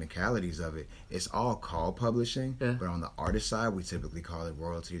the technicalities of it, it's all called publishing. Yeah. But on the artist side, we typically call it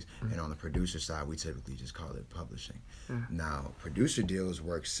royalties, and on the producer side, we typically just call it publishing. Now, producer deals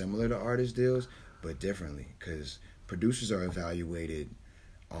work similar to artist deals, but differently, because producers are evaluated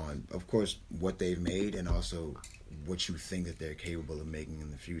on, of course, what they've made and also what you think that they're capable of making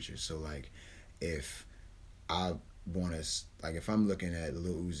in the future. So, like, if I want to, like, if I'm looking at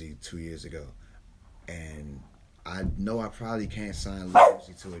Lil Uzi 2 years ago, and I know I probably can't sign Lil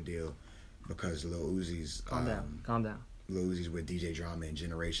Uzi to a deal because Lil Uzi's calm down. Lil Uzi's with DJ Drama and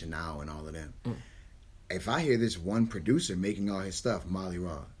Generation Now and all of them. If I hear this one producer making all his stuff, Molly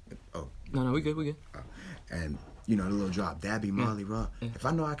Raw. No, we good. And the little drop, that be Molly Raw. Yeah. If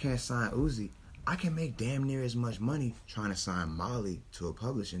I know I can't sign Uzi, I can make damn near as much money trying to sign Molly to a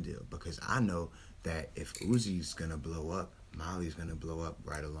publishing deal, because I know that if Uzi's gonna blow up, Molly's gonna blow up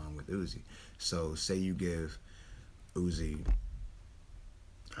right along with Uzi. So say you give Uzi,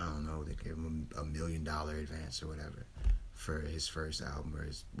 I don't know, they give him $1 million advance or whatever for his first album or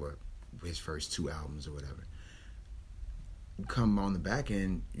his first 2 albums or whatever. Come on the back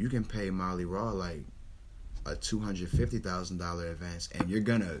end, you can pay Molly Raw like a $250,000 advance, and you're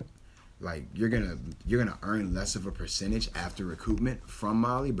gonna earn less of a percentage after recoupment from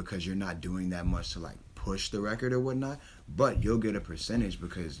Molly, because you're not doing that much to like push the record or whatnot. But you'll get a percentage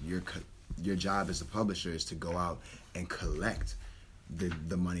because your job as a publisher is to go out and collect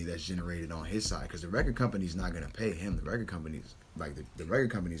the money that's generated on his side, because the record company's not gonna pay him. The record company's like the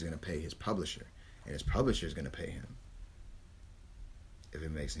record company is going to pay his publisher, and his publisher is going to pay him. If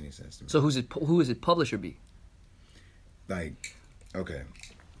it makes any sense to me. So who is it publisher be? Like, okay.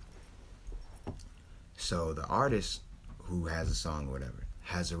 So the artist who has a song or whatever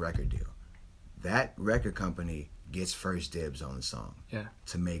has a record deal. That record company gets first dibs on the song. Yeah.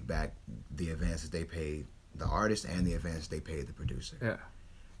 To make back the advance that they paid the artist and the advance they paid the producer. Yeah.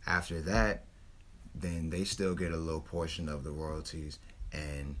 After that, then they still get a little portion of the royalties,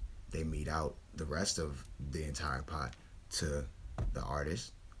 and they mete out the rest of the entire pot to the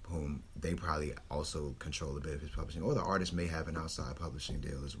artist, whom they probably also control a bit of his publishing, or the artist may have an outside publishing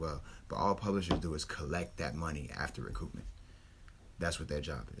deal as well. But all publishers do is collect that money after recoupment. That's what their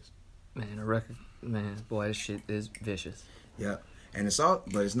job is. Boy, this shit is vicious. Yeah, and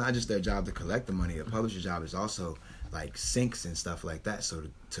but it's not just their job to collect the money. A publisher's job is also like syncs and stuff like that. So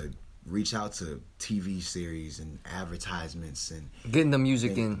to reach out to TV series and advertisements and getting the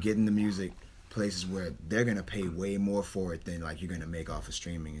music getting the music places where they're gonna pay way more for it than like you're gonna make off of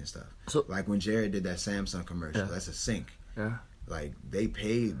streaming and stuff. So like when Jared did that Samsung commercial, that's a sync. Yeah. Like they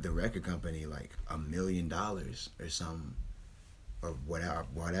paid the record company like $1 million or something, or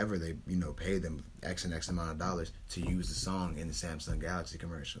whatever they paid them X and X amount of dollars to use the song in the Samsung Galaxy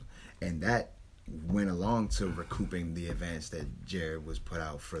commercial, and that went along to recouping the advance that Jared was put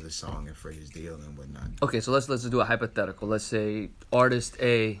out for the song and for his deal and whatnot. Okay, so let's do a hypothetical. Let's say artist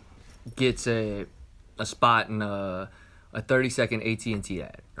A gets a spot in a 30-second AT&T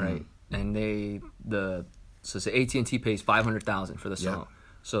ad, right? And so say AT&T pays $500,000 for the song. Yep.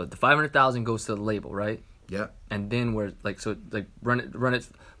 So the $500,000 goes to the label, right? Yep. And then run it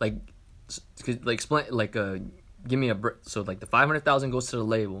explain give me so like the $500,000 goes to the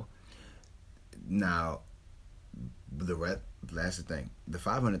label. Now, that's the thing. The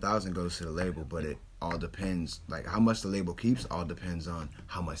 $500,000 goes to the label, but it all depends. Like how much the label keeps, all depends on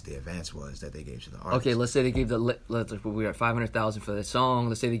how much the advance was that they gave to the artist. Okay, let's say they gave we are at $500,000 for the song.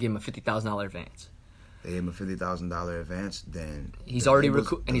 Let's say they gave him a $50,000 advance. They gave him a $50,000 advance. Then he's already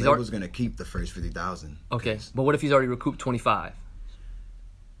recouped, and the label's going to keep the first $50,000. Okay, but what if he's already recouped 25?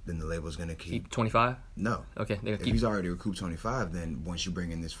 Then the label's going to keep 25? No. Okay, they're if he's already recouped 25, then once you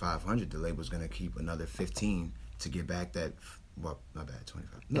bring in this 500, the label's going to keep another 15 to get back that. Well, my bad,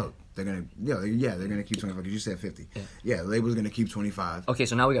 25. No, they're gonna. They're gonna keep 25 because you said 50. Yeah, the label's gonna keep 25. Okay,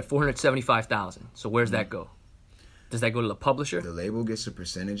 so now we got 475,000. So where's that go? Does that go to the publisher? The label gets a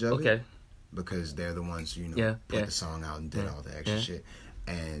percentage of it. Because they're the ones who put the song out and did all the extra shit.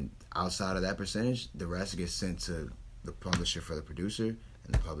 And outside of that percentage, the rest gets sent to the publisher for the producer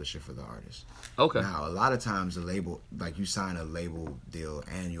and the publisher for the artist. Okay. Now, a lot of times the label, like you sign a label deal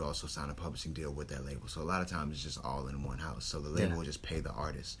and you also sign a publishing deal with that label. So a lot of times it's just all in one house. So the label will just pay the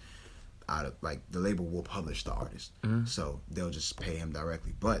artist out of, like, the label will publish the artist. Mm-hmm. So they'll just pay him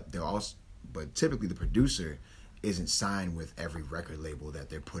directly. But typically the producer isn't signed with every record label that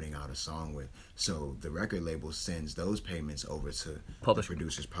they're putting out a song with. So the record label sends those payments over to the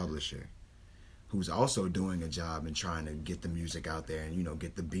producer's publisher, who's also doing a job and trying to get the music out there and,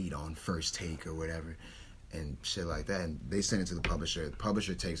 get the beat on first take or whatever and shit like that. And they send it to the publisher. The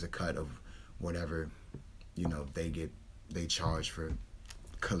publisher takes a cut of whatever, they charge for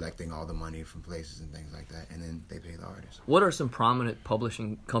collecting all the money from places and things like that, and then they pay the artist. What are some prominent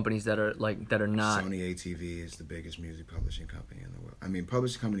publishing companies that are not? Sony ATV is the biggest music publishing company in the world. I mean,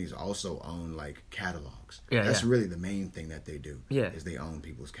 publishing companies also own like catalogs. That's really the main thing that they do. Is they own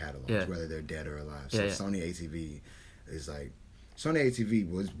people's catalogs, whether they're dead or alive. So Sony ATV is like Sony ATV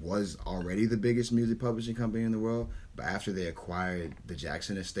was already the biggest music publishing company in the world, but after they acquired the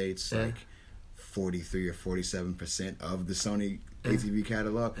Jackson Estates, like 43 or 47% of the Sony ATV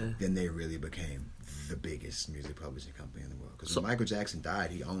catalog, then they really became the biggest music publishing company in the world. Because when Michael Jackson died,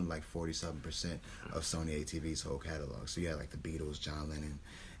 he owned like 47% of Sony ATV's whole catalog. So you had like the Beatles, John Lennon,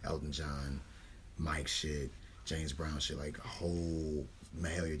 Elton John, Mike shit, James Brown shit, like whole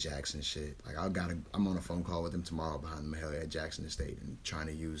Mahalia Jackson shit. Like I'm on a phone call with him tomorrow behind the Mahalia Jackson estate and trying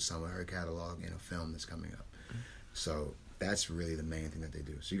to use some of her catalog in a film that's coming up. So that's really the main thing that they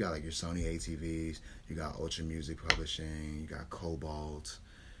do. So you got like your Sony ATVs, you got Ultra Music Publishing, you got Cobalt,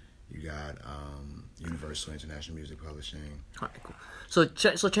 you got Universal International Music Publishing. All right, cool. So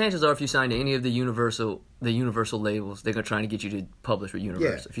chances are, if you sign to any of the Universal labels, they're gonna try to get you to publish with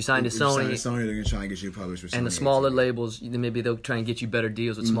Universal. Yeah. If you sign to Sony, they're gonna try and get you to publish with Sony. And the smaller labels, maybe they'll try and get you better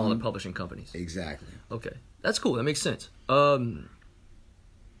deals with smaller publishing companies. Exactly. Okay, that's cool. That makes sense. So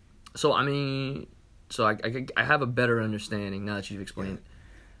I mean. So I have a better understanding now that you've explained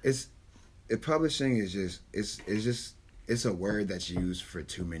it. Publishing is it's a word that's used for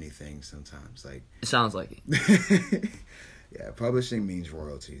too many things sometimes. Like it sounds like it. Yeah, publishing means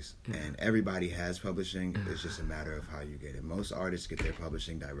royalties, and everybody has publishing. It's just a matter of how you get it. Most artists get their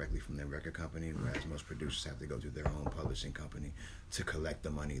publishing directly from their record company, whereas most producers have to go through their own publishing company to collect the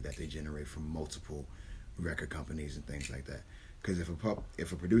money that they generate from multiple record companies and things like that. Because if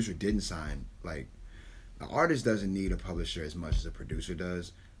a producer didn't sign, like, an artist doesn't need a publisher as much as a producer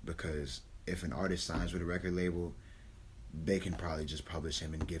does, because if an artist signs with a record label, they can probably just publish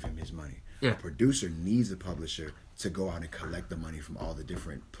him and give him his money. Yeah. A producer needs a publisher to go out and collect the money from all the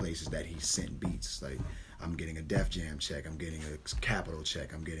different places that he sent beats. Like, I'm getting a Def Jam check, I'm getting a Capitol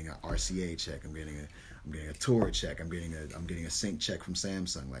check, I'm getting a RCA check, I'm getting a tour check, I'm getting a sync check from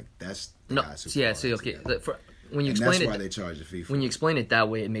Samsung. Like, that's the guys who okay. When you and explain that's it, why they charge a fee for when you it. explain it that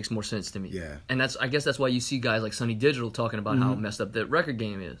way, it makes more sense to me. Yeah. And I guess that's why you see guys like Sonny Digital talking about how messed up the record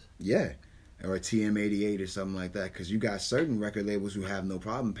game is. Yeah. Or TM88 or something like that, because you got certain record labels who have no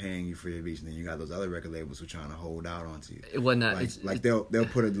problem paying you for your beats, and then you got those other record labels who are trying to hold out onto you. It wasn't that. They'll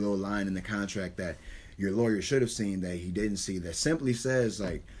put a little line in the contract that your lawyer should have seen that he didn't see, that simply says,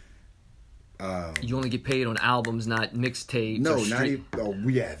 like, you only get paid on albums, not mixtapes. No, not even. Oh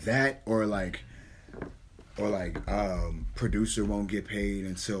yeah, that or producer won't get paid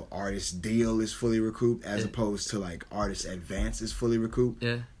until artist deal is fully recouped, as opposed to like artist advance is fully recouped.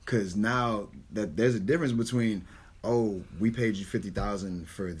 Yeah. Because now that there's a difference between, oh, we paid you $50,000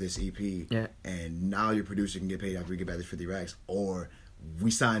 for this EP, and now your producer can get paid after we get back the 50 racks, or we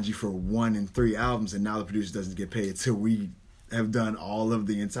signed you for 1 and 3 albums, and now the producer doesn't get paid until we have done all of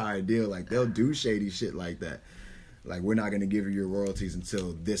the entire deal. Like, they'll do shady shit like that. Like, we're not gonna give you your royalties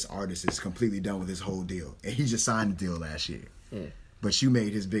until this artist is completely done with his whole deal, and he just signed the deal last year. Yeah. But you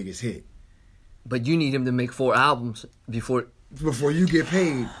made his biggest hit. But you need him to make 4 albums before you get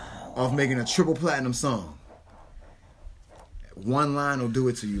paid off making a triple platinum song. One line will do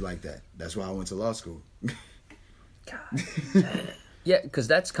it to you like that. That's why I went to law school. God. Yeah, because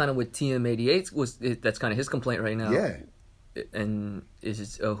that's kind of what TM88 was. That's kind of his complaint right now. Yeah. And is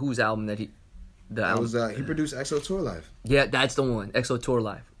it whose album that he? He produced EXO Tour Life. Yeah, that's the one. EXO Tour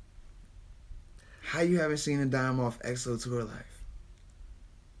Life. How you haven't seen a dime off EXO Tour Life?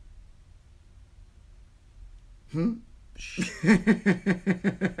 And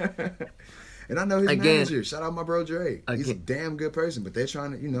I know his manager. Shout out my bro Dre. He's a damn good person, but they're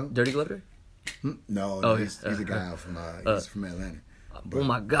trying to, Dirty Glove? No, he's a guy out from he's from Atlanta. Oh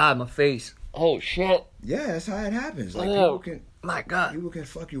my God, my face. Oh shit. Yeah, that's how it happens. Like, my God, people can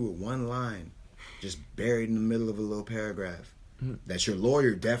fuck you with one line, just buried in the middle of a little paragraph that your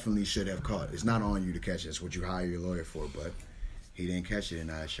lawyer definitely should have caught. It's not on you to catch it. It's what you hire your lawyer for, but he didn't catch it, and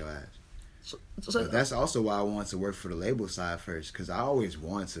now it's your ass. But that's also why I want to work for the label side first, because I always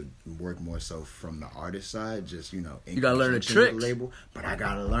want to work more so from the artist side. Just, you gotta learn the tricks. Label, but I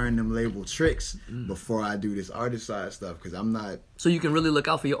gotta learn them label tricks before I do this artist side stuff, because I'm not. So you can really look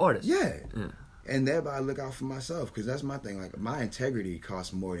out for your artist. Yeah. And thereby look out for myself, because that's my thing. Like, my integrity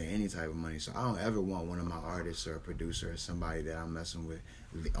costs more than any type of money, so I don't ever want one of my artists or a producer or somebody that I'm messing with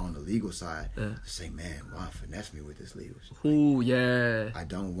on the legal side to say, man, Juan finessed me with this legal shit. Ooh, yeah. I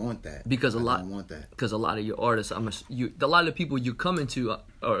don't want that. Because I don't want that. Because a lot of your artists, a lot of the people you're coming to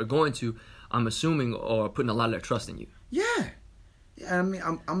or are going to, I'm assuming, are putting a lot of their trust in you. Yeah. Yeah, I mean,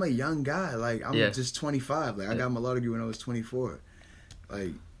 I'm a young guy. Like, I'm just 25. Like, I got my law degree when I was 24.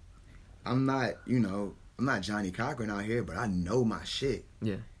 Like, I'm not Johnny Cochran out here, but I know my shit.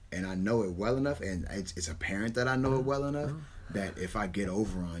 Yeah. And I know it well enough, and it's apparent that I know it well enough that if I get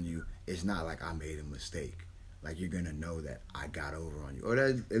over on you, it's not like I made a mistake. Like, you're going to know that I got over on you. Or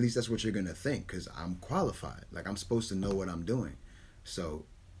that, at least that's what you're going to think, because I'm qualified. Like, I'm supposed to know what I'm doing. So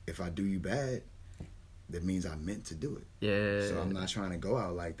if I do you bad, that means I meant to do it. Yeah. So I'm not trying to go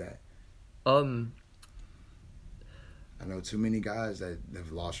out like that. I know too many guys that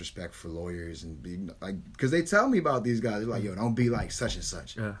have lost respect for lawyers and because they tell me about these guys. They're like, yo, don't be like such and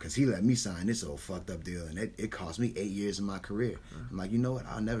such, because he let me sign this old fucked up deal, and it cost me 8 years of my career. I'm like, you know what?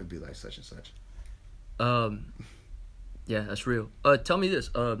 I'll never be like such and such. Yeah, that's real. Tell me this.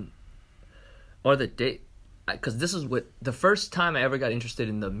 Are the date? Because this is what the first time I ever got interested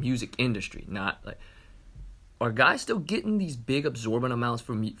in the music industry. Not like, are guys still getting these big absorbent amounts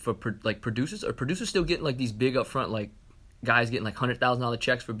for producers? Are producers still getting like these big upfront, like guys getting like $100,000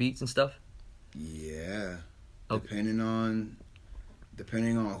 checks for beats and stuff? Yeah, depending on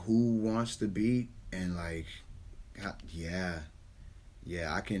who wants the beat and like, yeah,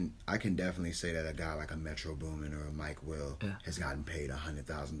 I can definitely say that a guy like a Metro Boomin or a Mike Will has gotten paid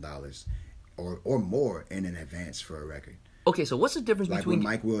 $100,000 or more in an advance for a record. Okay, so what's the difference between when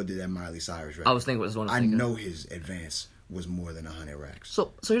Mike Will did that Miley Cyrus record? I was thinking, I know his advance was more than 100 racks.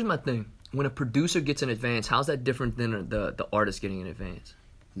 So here's my thing. when a producer gets an advance, how's that different than the artist getting an advance?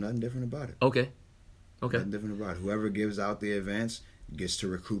 Nothing different about it. Okay. Nothing different about it. Whoever gives out the advance gets to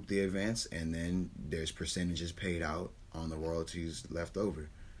recoup the advance, and then there's percentages paid out on the royalties left over.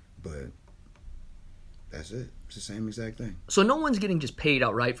 But that's it. It's the same exact thing. So no one's getting just paid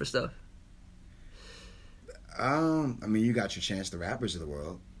outright for stuff? I mean, you got your Chance the Rappers of the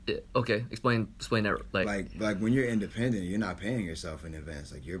world. Yeah, okay, explain that. Like when you're independent, you're not paying yourself in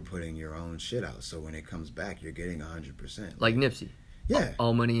advance. Like, you're putting your own shit out. So when it comes back, you're getting 100%. Like Nipsey. Yeah.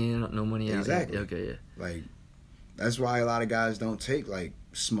 All money in, no money out. Exactly. Yeah, okay, yeah. Like, that's why a lot of guys don't take like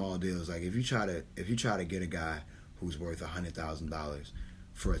small deals. Like, if you try to get a guy who's worth $100,000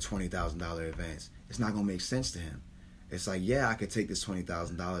 for a $20,000 advance, it's not gonna make sense to him. It's like, yeah, I could take this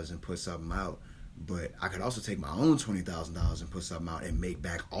 $20,000 and put something out, but I could also take my own $20,000 and put something out and make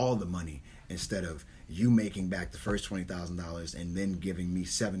back all the money, instead of you making back the first $20,000 and then giving me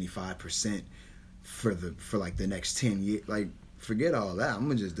 75% for like the next 10 years. Like, forget all that. I'm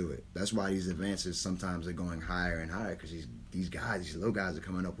gonna just do it. That's why these advances sometimes are going higher and higher, because these little guys are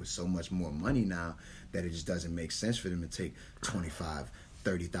coming up with so much more money now that it just doesn't make sense for them to take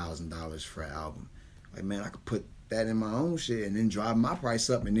 $25,000-$30,000 for an album. Like, man, I could put that in my own shit and then drive my price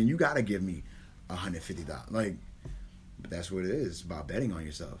up, and then you gotta give me $150. Like, but that's what it is. It's about betting on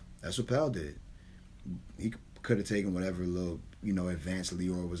yourself. That's what Pell did. He could have taken whatever little, advance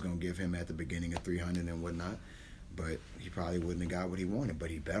Leor was gonna give him at the beginning of 300 and whatnot, but he probably wouldn't have got what he wanted. But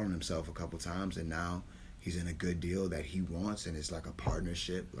he bet on himself a couple times, and now he's in a good deal that he wants, and it's like a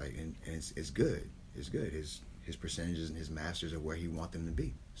partnership. Like, and it's good. It's good. His percentages and his masters are where he wants them to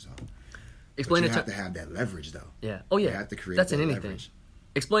be. So, explain but you have to have that leverage, though. Yeah. Oh yeah. You have to create that's that in anything. leverage.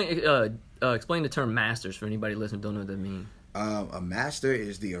 Explain the term masters for anybody listening who don't know what that means. A master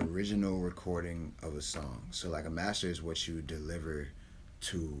is the original recording of a song. So, like, a master is what you deliver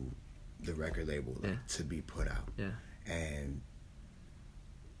to the record label to be put out. Yeah. And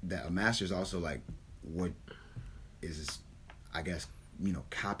that a master is also like what is, I guess,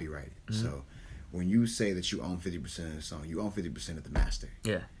 copyrighted. Mm-hmm. So when you say that you own 50% of the song, you own 50% of the master.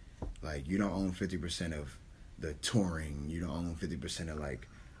 Yeah. Like, you don't own 50% of the touring. You don't own 50% of like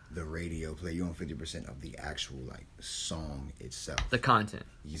the radio play. You own 50% of the actual like song itself. The content.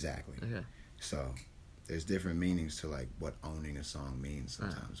 Exactly. Okay. So there's different meanings to like what owning a song means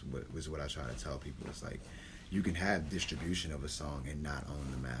sometimes. What was what I try to tell people. It's like, you can have distribution of a song and not own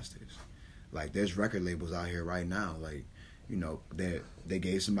the masters. Like, there's record labels out here right now, like, they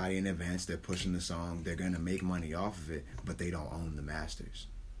gave somebody an advance, they're pushing the song, they're gonna make money off of it, but they don't own the masters.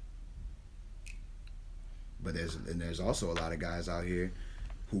 But there's also a lot of guys out here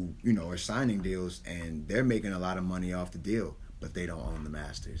who, are signing deals and they're making a lot of money off the deal, but they don't own the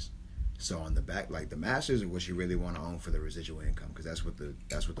masters. So on the back, like, the masters are what you really want to own for the residual income, because that's what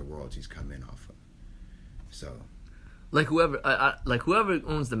the royalties come in off of. So, like, whoever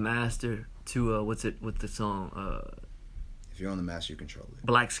owns the master to what's the song? If you own the master, you control it.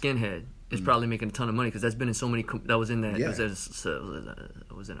 Black Skinhead is probably making a ton of money, because that's been in so many. That was in that. Yeah.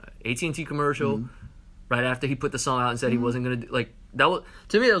 Was in an AT&T commercial. Mm-hmm. Right after he put the song out and said he wasn't gonna do, like, that was,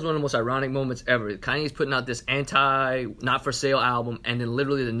 to me, that was one of the most ironic moments ever. Kanye's putting out this not for sale album, and then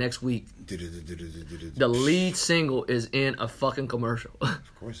literally the next week, the lead single is in a fucking commercial.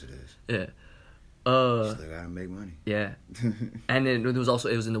 Of course it is. Yeah. Still gotta make money. Yeah. And then it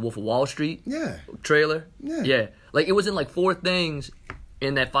was in the Wolf of Wall Street trailer. Yeah. Yeah. Like, it was in like 4 things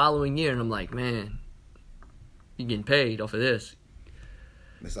in that following year, and I'm like, man, you getting paid off of this.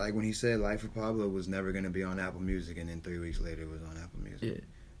 It's like when he said Life of Pablo was never going to be on Apple Music, and then 3 weeks later it was on Apple Music. Yeah.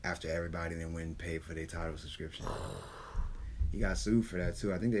 After everybody then went and paid for their Tidal subscription. He got sued for that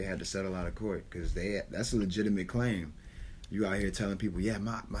too. I think they had to settle out of court, because that's a legitimate claim. You out here telling people, yeah,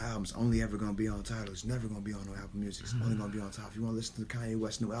 my album's only ever going to be on Tidal. It's never going to be on no Apple Music. It's only going to be on Tidal. If you want to listen to Kanye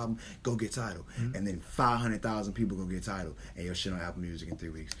West's new album, go get Tidal. Mm-hmm. And then 500,000 people go get Tidal, and your shit on Apple Music in 3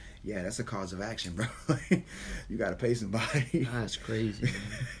 weeks. Yeah, that's a cause of action, bro. You got to pay somebody. That's crazy, man.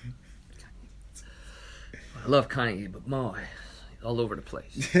 I love Kanye, but boy, all over the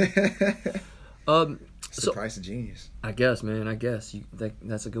place. It's the price of genius. I guess, man.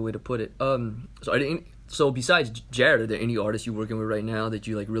 That's a good way to put it. So besides Jared, are there any artists you're working with right now that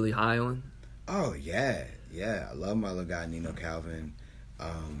you like really high on? Oh yeah. I love my little guy Nino Calvin.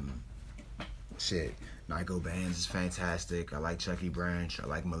 Nyko Bands is fantastic. I like Chucky Branch. I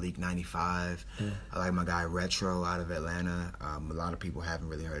like Malik 95. Yeah. I like my guy Retro out of Atlanta. A lot of people haven't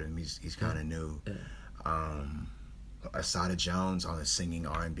really heard of him. He's kind of new. Yeah. Asada Jones on a singing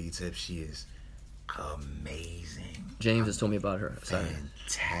R&B tip. She is amazing. James has told me about her.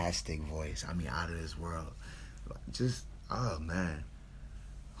 Fantastic voice. I mean, out of this world. Just, oh man.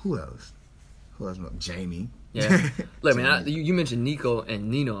 Who else? Who else? Jamie. Yeah. Look, man, you mentioned Nico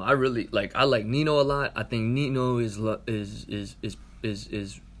and Nino. I really like Nino a lot. I think Nino is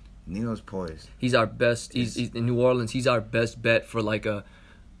Nino's poised. He's our best. He's in New Orleans. He's our best bet for our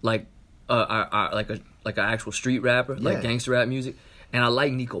actual street rapper, like gangster rap music. And I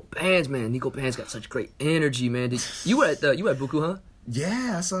like Nico Bands, man. Nico Bands got such great energy, man. You were at Buku, huh?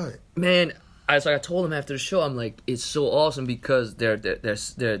 Yeah, I saw it. Man, I told him after the show, I'm like, it's so awesome because their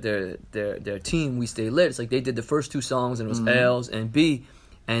team, We Stay Lit. It's like they did the first 2 songs and it was L's and B,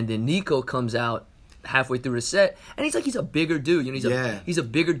 and then Nico comes out halfway through the set and he's a bigger dude. You know, he's a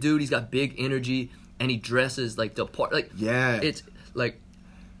bigger dude. He's got big energy and he dresses like the part. Like it's like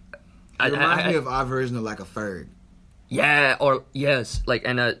it reminds me of our version of like a Ferg. Yeah, or yes, like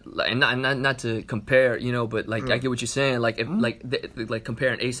and not to compare, you know, but like I get what you're saying, like if like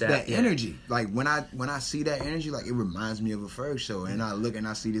comparing ASAP. That energy, like when I see that energy, like it reminds me of a Ferg show, and I look and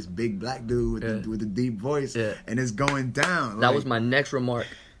I see this big black dude with the deep voice, and it's going down. That was my next remark.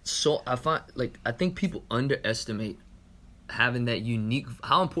 So I think people underestimate having that unique,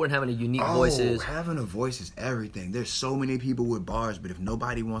 how important having a unique voice is. Having a voice is everything. There's so many people with bars, but if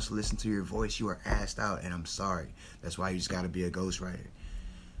nobody wants to listen to your voice, you are assed out, and I'm sorry. That's why you just got to be a ghostwriter.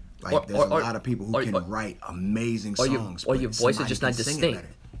 Like, there's a lot of people who can write amazing songs, or your voice is just not distinct.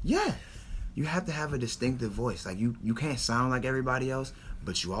 Yeah. You have to have a distinctive voice. Like, you can't sound like everybody else,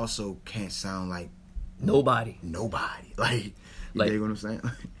 but you also can't sound like nobody. Like, you dig what I'm saying?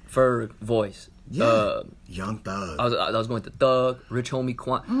 Ferg voice. Yeah. Young Thug. I was going to Thug, Rich Homie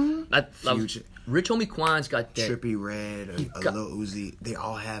Quan. Future. Rich Homie Quan's got that. Trippie Redd, a Lil Uzi. They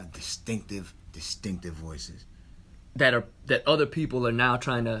all have distinctive voices. That other people are now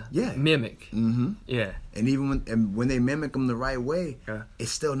trying to mimic. Mm-hmm. Yeah. And even when they mimic them the right way,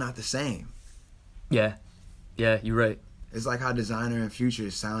 it's still not the same. Yeah. Yeah, you're right. It's like how Designer and Future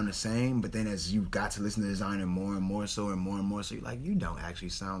sound the same, but then as you got to listen to Designer more and more so, you're like, you don't actually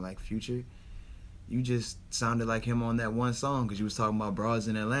sound like Future. You just sounded like him on that one song because you was talking about bras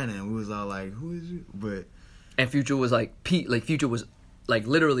in Atlanta, and we was all like, who is you? And Future was Future was like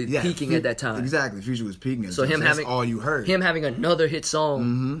literally peaking at that time. Exactly, Future was peaking at so that time. That's all you heard. Him having another hit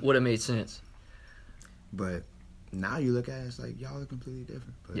song would have made sense. But now you look at it, it's like y'all are completely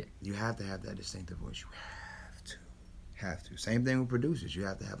different. But you have to have that distinctive voice. You have to. Same thing with producers. You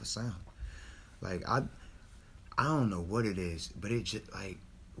have to have a sound. Like I don't know what it is, but it just like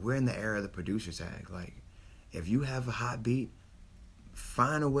we're in the era of the producer tag. Like if you have a hot beat,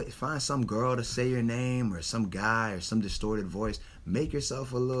 find some girl to say your name or some guy or some distorted voice. Make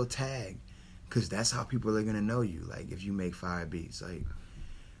yourself a little tag, because that's how people are gonna know you. Like if you make fire beats, like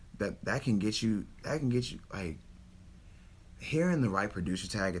that can get you like hearing the right producer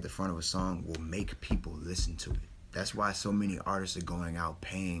tag at the front of a song will make people listen to it. That's why so many artists are going out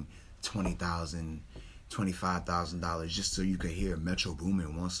paying $20,000, $25,000 just so you can hear Metro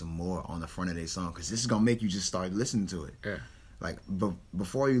Boomin want some more on the front of their song, because this is gonna make you just start listening to it. Yeah. Like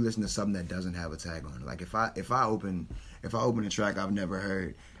before you listen to something that doesn't have a tag on it. Like if I open a track I've never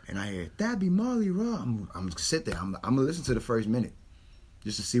heard and I hear that be Marley Raw, I'm gonna sit there. I'm gonna listen to the first minute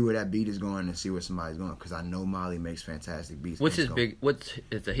just to see where that beat is going and see where somebody's going, because I know Molly makes fantastic beats. What's his big?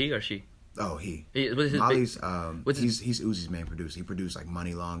 Is it he or she? Oh, he. What's his Molly's. He's Uzi's main producer. He produced like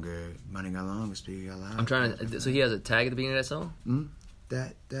Money Got Longer, Speed Got Loud. I'm trying to. So he has a tag at the beginning of that song. Mm-hmm.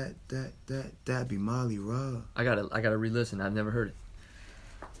 That be Molly Raw. I gotta re-listen. I've never heard it.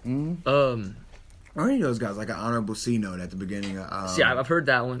 Mm-hmm. Or any of those guys, like an honorable C note at the beginning of. See, I've heard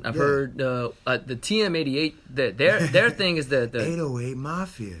that one. I've heard the TM88. Their thing is the 808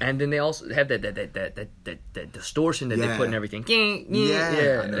 Mafia. And then they also have that distortion that they put in everything.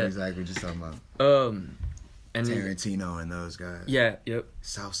 Yeah, I know exactly what you're talking about. And Tarantino and those guys. Yeah, yep.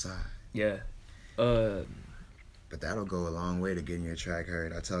 Southside. Yeah. But that'll go a long way to getting your track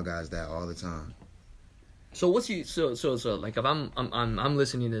heard. I tell guys that all the time. So what's like if I'm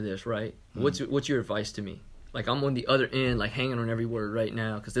listening to this, right? What's your advice to me? Like I'm on the other end, like hanging on every word right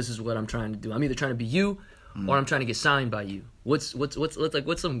now, because this is what I'm trying to do. I'm either trying to be you, or I'm trying to get signed by you. What's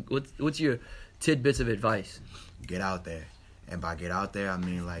your tidbits of advice? Get out there, and by get out there, I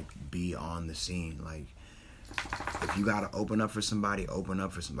mean like be on the scene. Like if you gotta open up for somebody, open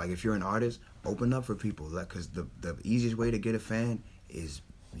up for some. Like if you're an artist, open up for people. Like because the easiest way to get a fan is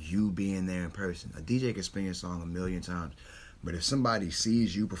you being there in person. A DJ can spin your song 1,000,000 times, but if somebody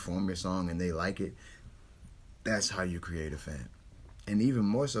sees you perform your song and they like it, that's how you create a fan. And even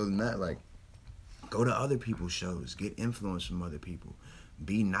more so than that, like go to other people's shows, get influence from other people,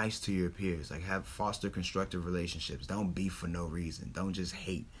 be nice to your peers, like foster constructive relationships. Don't beef for no reason. Don't just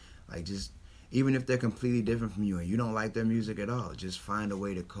hate. Like just Even if they're completely different from you and you don't like their music at all, just find a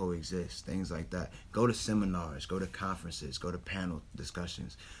way to coexist, things like that. Go to seminars, go to conferences, go to panel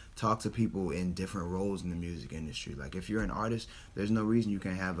discussions. Talk to people in different roles in the music industry. Like if you're an artist, there's no reason you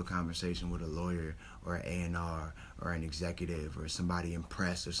can't have a conversation with a lawyer or an A&R or an executive or somebody in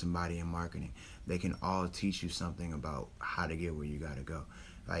press or somebody in marketing. They can all teach you something about how to get where you got to go.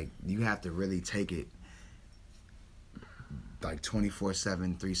 Like you have to really take it like 24/7,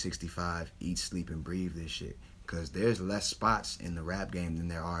 365, eat, sleep, and breathe this shit. Because there's less spots in the rap game than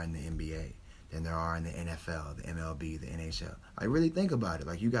there are in the NBA, than there are in the NFL, the MLB, the NHL. I really think about it.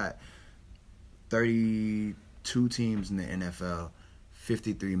 Like you got 32 teams in the NFL,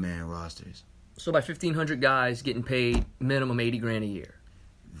 53-man rosters. So by 1,500 guys getting paid minimum $80,000 a year.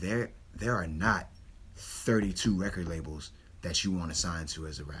 There are not 32 record labels that you want to sign to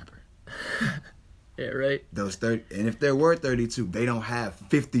as a rapper. Yeah, right. And if there were 32, they don't have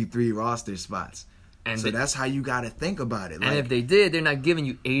 53 roster spots. And so that's how you got to think about it. And if they did, they're not giving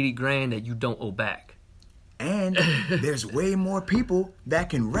you $80,000 that you don't owe back. And there's way more people that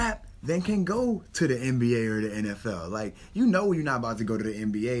can rap than can go to the NBA or the NFL. Like, you know you're not about to go to the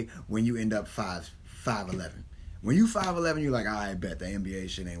NBA when you end up 5'11". When you 5'11", you're like, I bet the NBA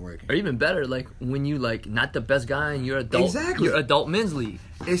shit ain't working. Or even better, like when you like not the best guy in your adult, exactly. your adult men's league.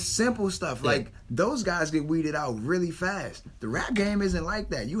 It's simple stuff. Yeah. Like those guys get weeded out really fast. The rap game isn't like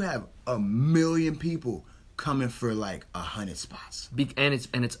that. You have 1 million people coming for like 100 spots.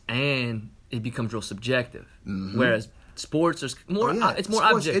 And it becomes real subjective. Mm-hmm. Whereas sports is more. It's more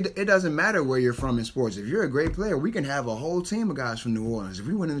sports, objective. It doesn't matter where you're from in sports. If you're a great player, we can have a whole team of guys from New Orleans. If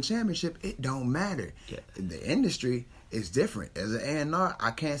we win in the championship, it don't matter. Yeah. The industry is different. As an A&R,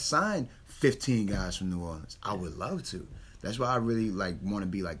 I can't sign 15 guys from New Orleans. I would love to. That's why I really want to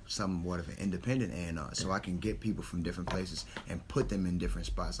be like somewhat of an independent A&R, so I can get people from different places and put them in different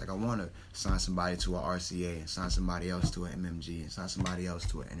spots. Like I want to sign somebody to an RCA and sign somebody else to an MMG and sign somebody else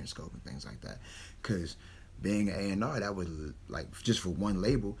to an Interscope and things like that. Because being an A&R, that would, like, just for one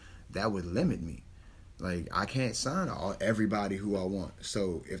label, that would limit me. Like, I can't sign everybody who I want.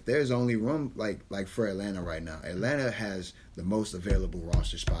 So if there's only room, like for Atlanta right now, Atlanta has the most available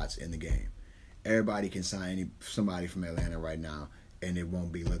roster spots in the game. Everybody can sign somebody from Atlanta right now, and it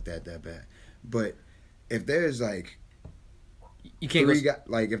won't be looked at that bad. But if there's like you can't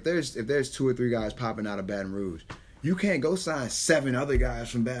if there's 2 or 3 guys popping out of Baton Rouge, you can't go sign 7 other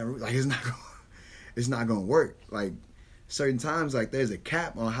guys from Baton Rouge. Like it's not gonna work. Like certain times, like there's a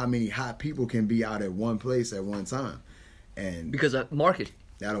cap on how many hot people can be out at one place at one time, and because of market,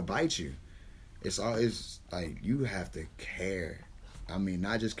 that'll bite you. It's like you have to care. I mean,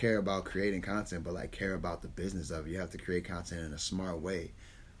 not just care about creating content, but like care about the business of it. You have to create content in a smart way.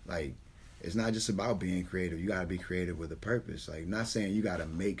 Like it's not just about being creative. You gotta be creative with a purpose. Like not saying you gotta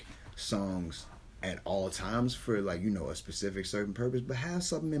make songs at all times for like, you know, a specific certain purpose, but have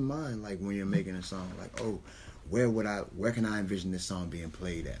something in mind. Like when you're making a song, like, oh, where can I envision this song being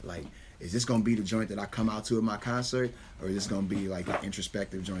played at? Like, is this gonna be the joint that I come out to at my concert, or is this gonna be like an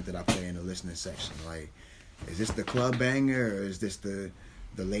introspective joint that I play in the listening section? Like, is this the club banger, or is this the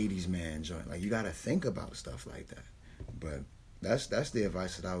ladies' man joint? Like, you gotta think about stuff like that. But that's the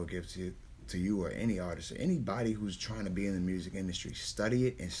advice that I would give to you or any artist or anybody who's trying to be in the music industry. Study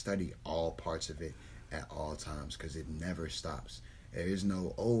it and study all parts of it at all times, because it never stops. There is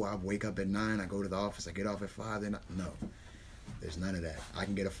no, I wake up at 9, I go to the office, I get off at 5. No, there's none of that. I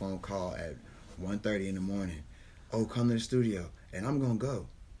can get a phone call at 1:30 in the morning. Oh, come to the studio, and I'm gonna go.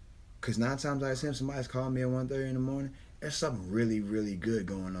 Because 9 times out of 10, somebody's calling me at 1:30 in the morning. There's something really, really good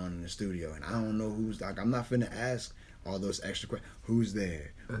going on in the studio, and I don't know who's. Like, I'm not finna ask all those extra questions. Who's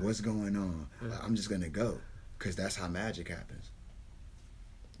there? What's going on? Like, I'm just gonna go, because that's how magic happens.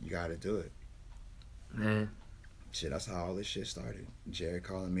 You gotta do it, man. Shit, that's how all this shit started. Jared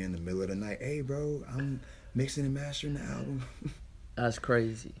calling me in the middle of the night. Hey, bro, I'm mixing and mastering the album. That's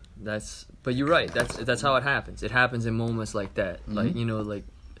crazy. But you're right. That's how it happens. It happens in moments like that. Mm-hmm. Like, you know, like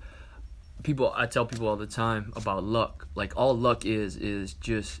I tell people all the time about luck. Like, all luck is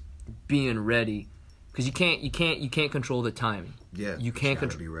just being ready, because you can't control the timing. Yeah, you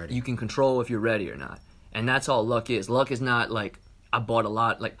can't be ready. You can control if you're ready or not, and that's all luck is. Luck is not like I bought a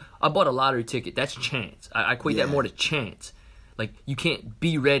lottery ticket. That's chance. I equate that more to chance. Like, you can't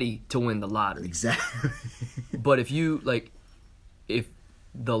be ready to win the lottery. Exactly. But if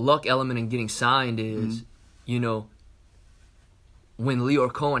the luck element in getting signed is, you know, when Leo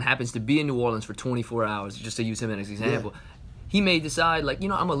Cohen happens to be in New Orleans for 24 hours, just to use him as an example, he may decide, like, you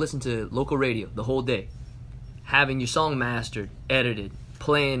know, I'm going to listen to local radio the whole day. Having your song mastered, edited,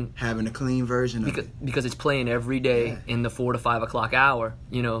 playing, having a clean version of it, because it's playing every day in the 4 to 5 o'clock hour.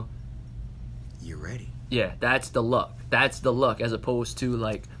 You know, you're ready. Yeah, that's the luck. That's the luck, as opposed to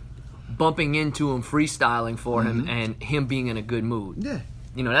like bumping into him, freestyling for him, and him being in a good mood. Yeah.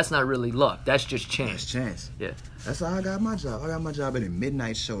 You know, that's not really luck. That's just chance. That's chance. Yeah. That's how I got my job. I got my job at a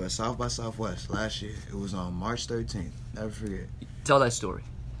midnight show at South by Southwest last year. It was on March 13th. Never forget. Tell that story.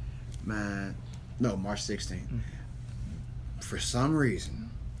 Man, no, March 16th. For some reason,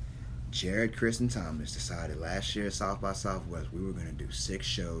 Jared, Chris, and Thomas decided last year at South by Southwest we were going to do 6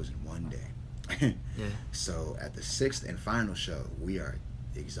 shows in one day. Yeah. So at the 6th and final show, we are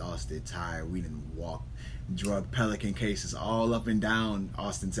exhausted, tired. We didn't walk drug Pelican cases all up and down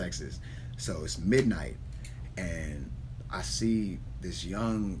Austin, Texas. So it's midnight, and I see this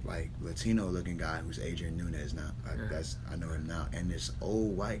young, like, Latino-looking guy who's Adrian Nunez now. I know him now. And this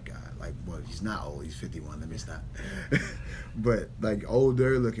old white guy, like, well, he's not old. He's 51. Let me stop. But, like,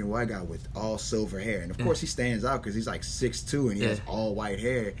 older-looking white guy with all silver hair. And, of course, he stands out because he's, like, 6'2", and he has all white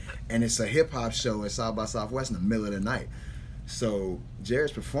hair. And it's a hip-hop show at South by Southwest in the middle of the night. So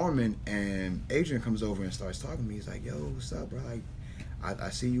Jared's performing, and Adrian comes over and starts talking to me. He's like, yo, what's up, bro? Like,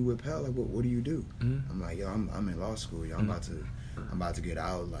 I see you with Pell. Like, what do you do? I'm like, yo, I'm in law school. Yo, I'm about to get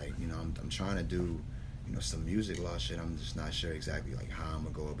out. Like, you know, I'm trying to do, you know, some music law shit. I'm just not sure exactly like how I'm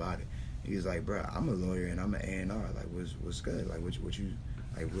gonna go about it. He's like, bro, I'm a lawyer and I'm an A&R. Like, what's good? Like, what you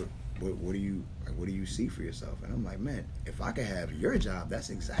like? What do you see for yourself? And I'm like, man, if I could have your job,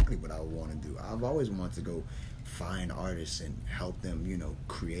 that's exactly what I would want to do. I've always wanted to go find artists and help them, you know,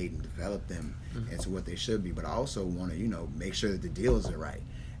 create and develop them into what they should be. But I also want to, you know, make sure that the deals are right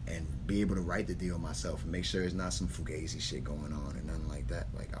and be able to write the deal myself and make sure it's not some fugazi shit going on and nothing like that.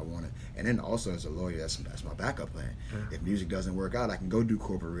 Like, I want to, and then also as a lawyer, that's my backup plan. If music doesn't work out, I can go do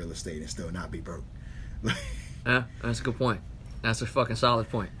corporate real estate and still not be broke. Yeah, that's a good point. That's a fucking solid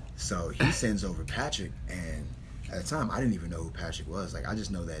point. So he sends over Patrick, and at the time, I didn't even know who Patrick was. Like, I just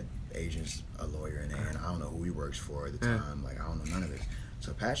know that Adrian's a lawyer, and I don't know who he works for at the time. Like, I don't know none of this.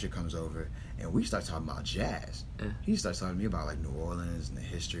 So Patrick comes over, and we start talking about jazz. He starts talking to me about, like, New Orleans and the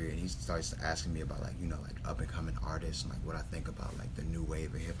history, and he starts asking me about, like, you know, like, up-and-coming artists and, like, what I think about, like, the new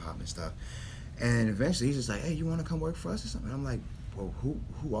wave of hip-hop and stuff. And eventually, he's just like, hey, you want to come work for us or something? And I'm like, well,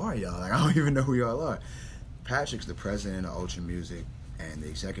 who are y'all? Like, I don't even know who y'all are. Patrick's the president of Ultra Music and the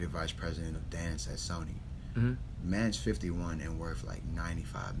executive vice president of dance at Sony. Man's 51 and worth like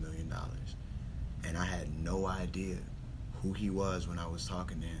 $95 million. And I had no idea who he was when I was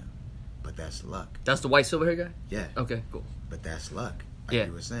talking to him. But that's luck. That's the white silver hair guy? Yeah. Okay, cool. But that's luck. Like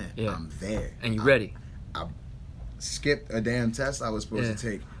you were saying. Yeah. I'm there. And you ready. I skipped a damn test I was supposed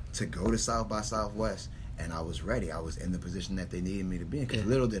to take to go to South by Southwest. And I was ready. I was in the position that they needed me to be in. Because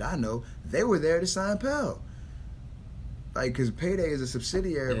little did I know, they were there to sign Pell. Like, because Payday is a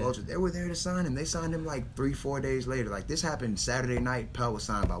subsidiary of Ultra. They were there to sign him. They signed him like 3-4 days later. Like, this happened Saturday night. Pell was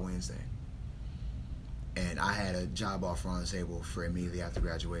signed by Wednesday. And I had a job offer on the table for immediately after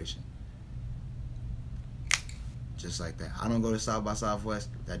graduation. Just like that. I don't go to South by Southwest.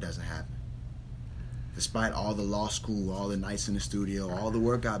 That doesn't happen. Despite all the law school, all the nights in the studio, all the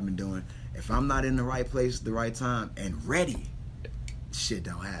work I've been doing, if I'm not in the right place at the right time and ready, shit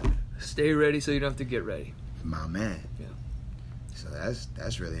don't happen. Stay ready so you don't have to get ready. My man. Yeah. So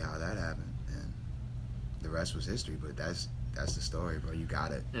that's really how that happened, and the rest was history. But that's the story, bro. You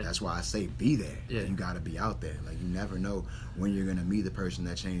gotta. Yeah. That's why I say be there. Yeah. You gotta be out there. Like, you never know when you're gonna meet the person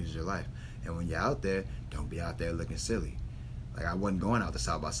that changes your life. And when you're out there, don't be out there looking silly. Like, I wasn't going out to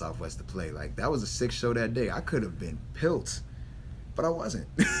South by Southwest to play. Like, that was a 6 show that day. I could have been pilt, but I wasn't.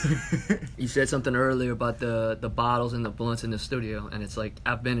 You said something earlier about the bottles and the blunts in the studio, and it's like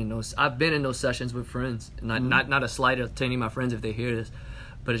I've been in those sessions with friends. Not a slight to any of my friends if they hear this,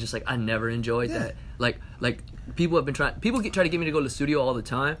 but it's just like I never enjoyed that. Like people try to get me to go to the studio all the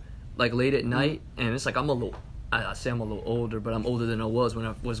time, like late at night, and it's like I say I'm a little older, but I'm older than I was when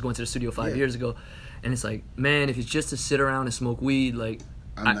I was going to the studio 5 years ago, and it's like, man, if it's just to sit around and smoke weed, like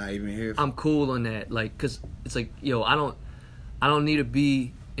I'm not even here. I'm cool on that, like, cause it's like, yo, I don't need to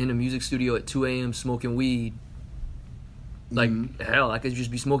be in a music studio at 2 a.m. smoking weed. Like, hell, I could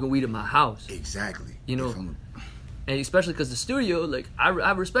just be smoking weed at my house. Exactly. You know, and especially because the studio, like, I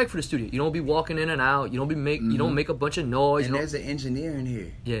have respect for the studio. You don't be walking in and out. You don't make a bunch of noise. And there's an engineer in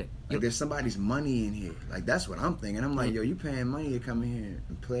here. Yeah. Like, there's somebody's money in here. Like, that's what I'm thinking. I'm like, yo, you paying money to come in here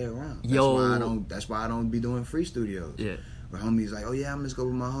and play around. That's why I don't be doing free studios. Yeah. Where homies like, oh yeah, I'm just go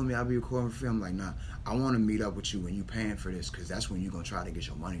with my homie, I'll be recording for free. I'm like, nah, I want to meet up with you when you paying for this, because that's when you're gonna try to get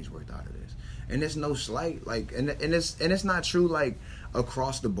your money's worth out of this. And there's no slight, like, and it's not true, like,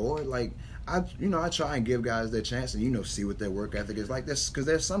 across the board. Like, I try and give guys their chance and, see what their work ethic is like. This, because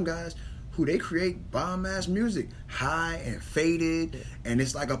there's some guys who they create bomb ass music, high and faded, and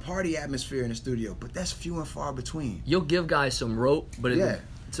it's like a party atmosphere in the studio. But that's few and far between. You'll give guys some rope, but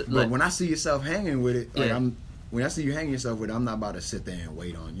but when I see yourself hanging with it, like Yeah. when I see you hanging yourself with it, I'm not about to sit there and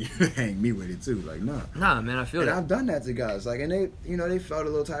wait on you to hang me with it too. Like, Nah, man, I feel and that. I've done that to guys, like, and they, they felt a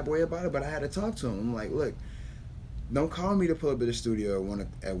little type of way about it, but I had to talk to them. I'm like, look, don't call me to pull up at the studio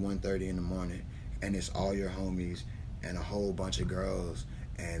at 1:30 in the morning, and it's all your homies and a whole bunch of girls,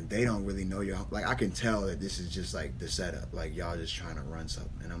 and they don't really know like, I can tell that this is just like the setup, like y'all just trying to run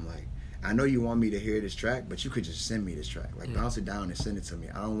something, and I'm like, I know you want me to hear this track, but you could just send me this track, like bounce it down and send it to me.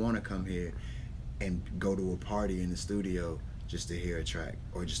 I don't want to come here and go to a party in the studio just to hear a track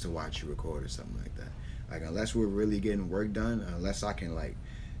or just to watch you record or something like that. Like, unless we're really getting work done, unless I can, like,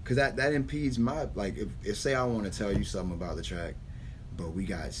 because that impedes my, like, if say I want to tell you something about the track, but we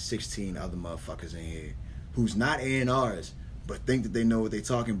got 16 other motherfuckers in here who's not A&Rs but think that they know what they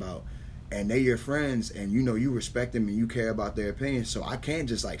talking about, and they your friends, and you respect them and you care about their opinions, so I can't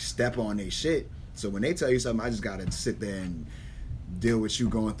just, like, step on their shit. So when they tell you something, I just gotta sit there and deal with you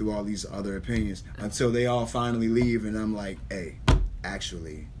going through all these other opinions until they all finally leave, and I'm like, hey,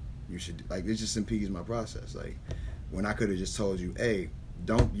 actually, you should, like, it just impedes my process. Like, when I could have just told you, hey,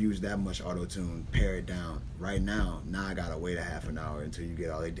 don't use that much auto-tune, pare it down right now I gotta wait a half an hour until you get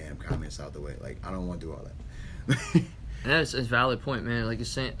all their damn comments out the way. Like, I don't want to do all that. And that's a valid point, man. Like you're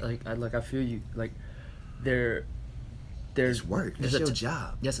saying, I feel you. Like, there's work. It's your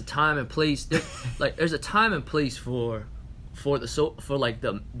job. There's a time and place. There's a time and place for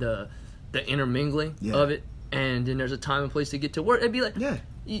the intermingling of it, and then there's a time and place to get to work. It'd be like,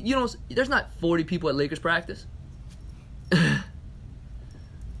 you don't. There's not 40 people at Lakers practice. You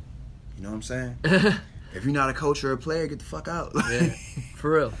know what I'm saying? If you're not a coach or a player, get the fuck out. Yeah,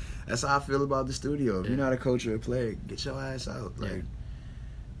 for real. That's how I feel about the studio. If you're not a coach or a player, get your ass out. Like,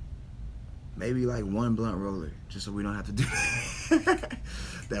 maybe like one blunt roller, just so we don't have to do that.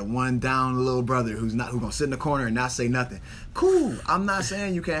 That one down little brother who's gonna sit in the corner and not say nothing. Cool. I'm not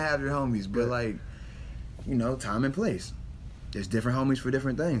saying you can't have your homies, but, like, time and place. There's different homies for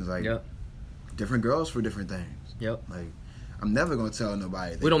different things. Like, different girls for different things. Yep. Like, I'm never gonna tell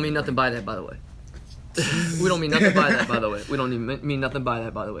nobody. We don't mean nothing by that, by the way. We don't mean nothing by that, by the way. We don't even mean nothing by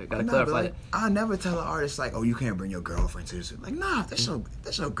that, by the way. Gotta clarify that. I never tell an artist, like, oh, you can't bring your girlfriend to this. Like, nah, that's your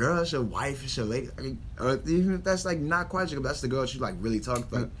girl, that's your wife, it's your lady. I mean, or even if that's, like, not quite your girl, that's the girl you, like, really talk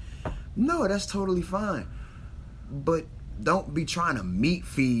like. No, that's totally fine. But don't be trying to meet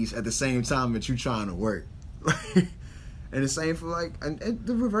fees at the same time that you trying to work. And the same for, like, and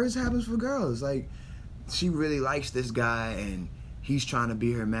the reverse happens for girls. Like, she really likes this guy and he's trying to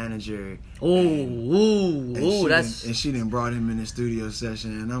be her manager. And she done brought him in the studio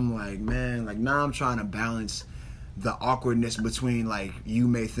session, and I'm like, man, like, now I'm trying to balance the awkwardness between, like, you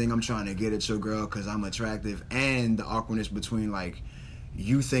may think I'm trying to get at your girl because I'm attractive, and the awkwardness between, like,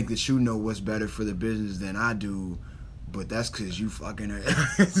 you think that you know what's better for the business than I do, but that's because you fucking her.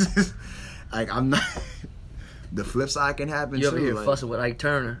 Like, I'm not. The flip side can happen too. You ever hear fussing with Ike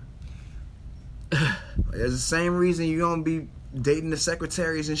Turner? There's the same reason you don't be dating the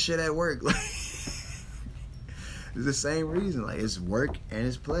secretaries and shit at work. Like, it's the same reason. Like, it's work and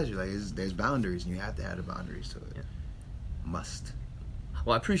it's pleasure. Like, there's boundaries, and you have to have the boundaries to it. Yeah. Must.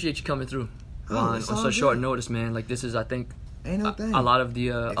 Well, I appreciate you coming through, Juan, on such short notice, man. Like, this is, I think, ain't no thing. A lot of the.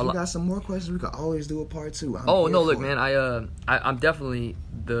 If you got some more questions, we could always do a part 2. Look, man. I'm definitely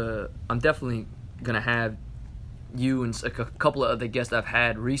gonna have you and a couple of other guests I've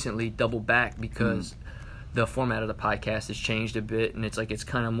had recently double back because the format of the podcast has changed a bit, and it's like it's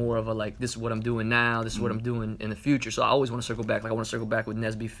kind of more of a, like, this is what I'm doing now, this is what I'm doing in the future. So I always want to circle back. Like, I want to circle back with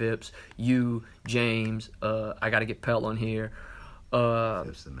Nesby Phipps, you, James. I got to get Pelt on here.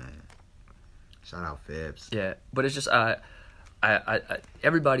 Phipps the man. Shout out Phipps. Yeah, but it's just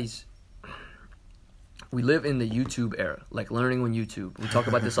everybody's. We live in the YouTube era, like learning on YouTube. We talk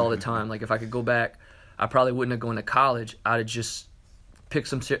about this all the time. Like, if I could go back, I probably wouldn't have gone to college. I'd have just picked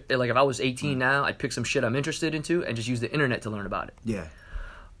some shit. Like, if I was 18 now, I'd pick some shit I'm interested into and just use the internet to learn about it. Yeah.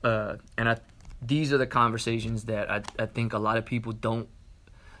 These are the conversations that I think a lot of people don't.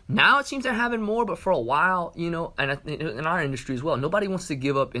 Now it seems they're having more, but for a while, and in our industry as well, nobody wants to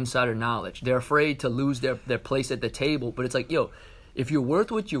give up insider knowledge. They're afraid to lose their place at the table. But it's like, if you're worth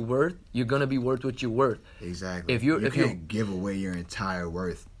what you're worth, you're gonna be worth what you're worth. Exactly. You can't give away your entire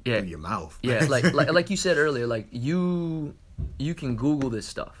worth through your mouth. Yeah, like you said earlier, like you can Google this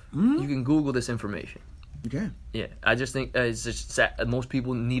stuff. Mm-hmm. You can Google this information. You can. Yeah, I just think it's just most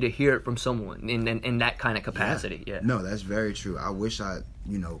people need to hear it from someone in that kind of capacity. Yeah. No, that's very true. I wish I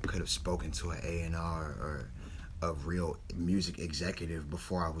could have spoken to an A&R a real music executive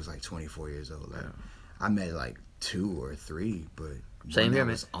before I was like 24 years old. Like, I met like 2 or 3, but same here,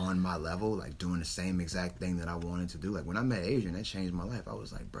 man. Was on my level, like doing the same exact thing that I wanted to do. Like when I met Adrian, that changed my life. I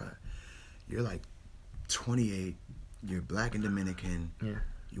was like, bruh, you're like 28, you're black and Dominican. Yeah.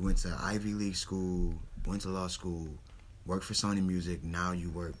 You went to Ivy League school, went to law school, worked for Sony Music. Now you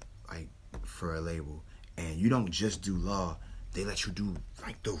work like for a label, and you don't just do law. They let you do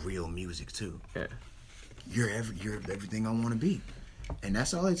like the real music too. Yeah. You're everything I want to be, and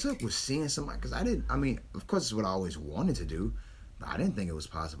that's all it took was seeing somebody. Because I mean, of course, it's what I always wanted to do, but I didn't think it was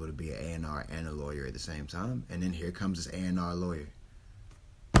possible to be an A&R and a lawyer at the same time. And then here comes this A&R lawyer.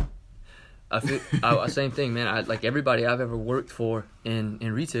 I feel same thing, man. Like everybody I've ever worked for in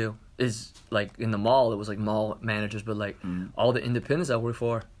retail is like in the mall. It was like mall managers, but like all the independents I worked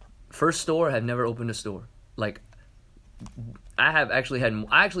for, first store had never opened a store. Like I've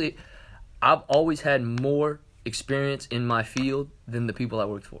always had more experience in my field than the people I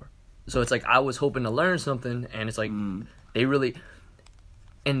worked for. So it's like I was hoping to learn something, and it's like they really,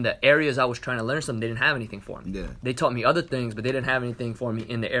 in the areas I was trying to learn something, they didn't have anything for me. Yeah. They taught me other things, but they didn't have anything for me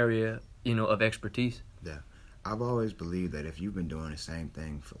in the area, of expertise. Yeah. I've always believed that if you've been doing the same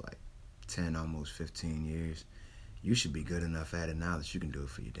thing for like 10, almost 15 years, you should be good enough at it now that you can do it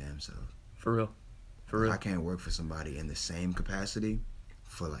for your damn self. For real. For real. I can't work for somebody in the same capacity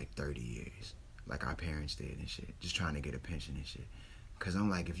for like 30 years, like our parents did and shit, just trying to get a pension and shit. Because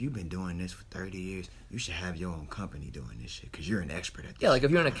I'm like, if you've been doing this for 30 years, you should have your own company doing this shit because you're an expert at this. Yeah, like if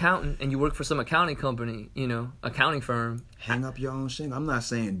you're an accountant and you work for some accounting company, accounting firm. Hang up your own shit. I'm not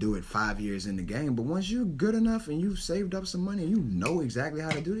saying do it 5 years in the game, but once you're good enough and you've saved up some money and you know exactly how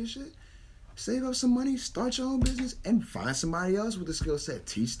to do this shit, save up some money, start your own business, and find somebody else with a skill set.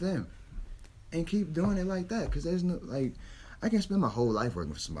 Teach them. And keep doing it like that because there's no, like, I can spend my whole life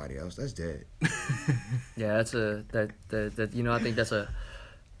working for somebody else. That's dead. Yeah, I think that's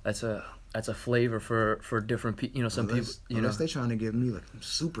a flavor for different people. Some people, unless they're trying to give me like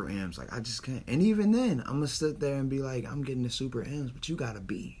super M's, like I just can't. And even then, I'm gonna sit there and be like, I'm getting the super M's, but you gotta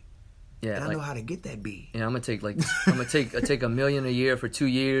be. Yeah, and I know how to get that B. Yeah, I'm gonna take $1 million a year for 2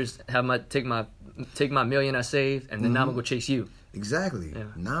 years. Take my $1 million I saved, and then now I'm gonna go chase you. Exactly. Yeah.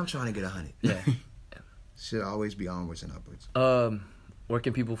 Now I'm trying to get 100. Yeah. Should always be onwards and upwards. Where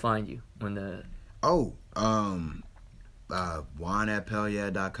can people find you when the?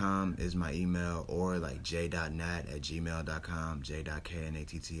 Juan@pellia.com is my email, or like j.knatt@gmail.com,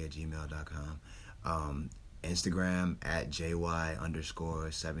 j.k.natt@gmail.com. Instagram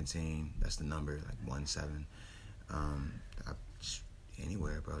 @jy_17. That's the number, like 17.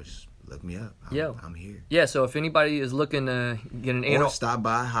 Anywhere, bro. Just look me up. I'm here. Yeah. So if anybody is looking to get an A&R, or stop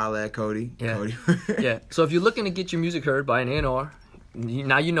by, holla at Cody. Yeah. Cody. Yeah. So if you're looking to get your music heard by an A&R,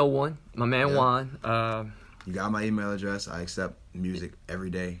 now you know one. My man Juan. You got my email address. I accept music every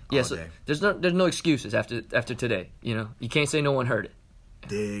day, all day. There's no excuses after today. You can't say no one heard it.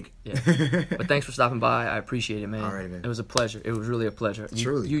 Dig. Yeah. But thanks for stopping by. I appreciate it, man. All right, man. It was a pleasure. It was really a pleasure.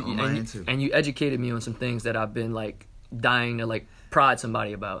 Truly. And you educated me on some things that I've been like dying to like prod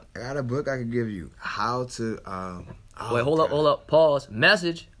somebody about. I got a book I could give you. How to Wait, hold up, pause.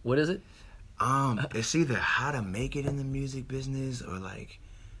 Message. What is it? It's either how to make it in the music business or like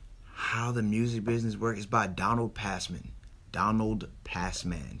how the music business works. It's by Donald Passman.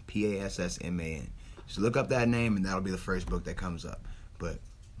 Passman. Just look up that name and that'll be the first book that comes up. But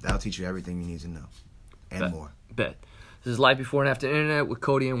that'll teach you everything you need to know and more. Bet. This is Life Before and After the Internet with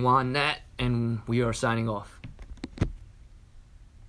Cody and Juan Knatt, and we are signing off.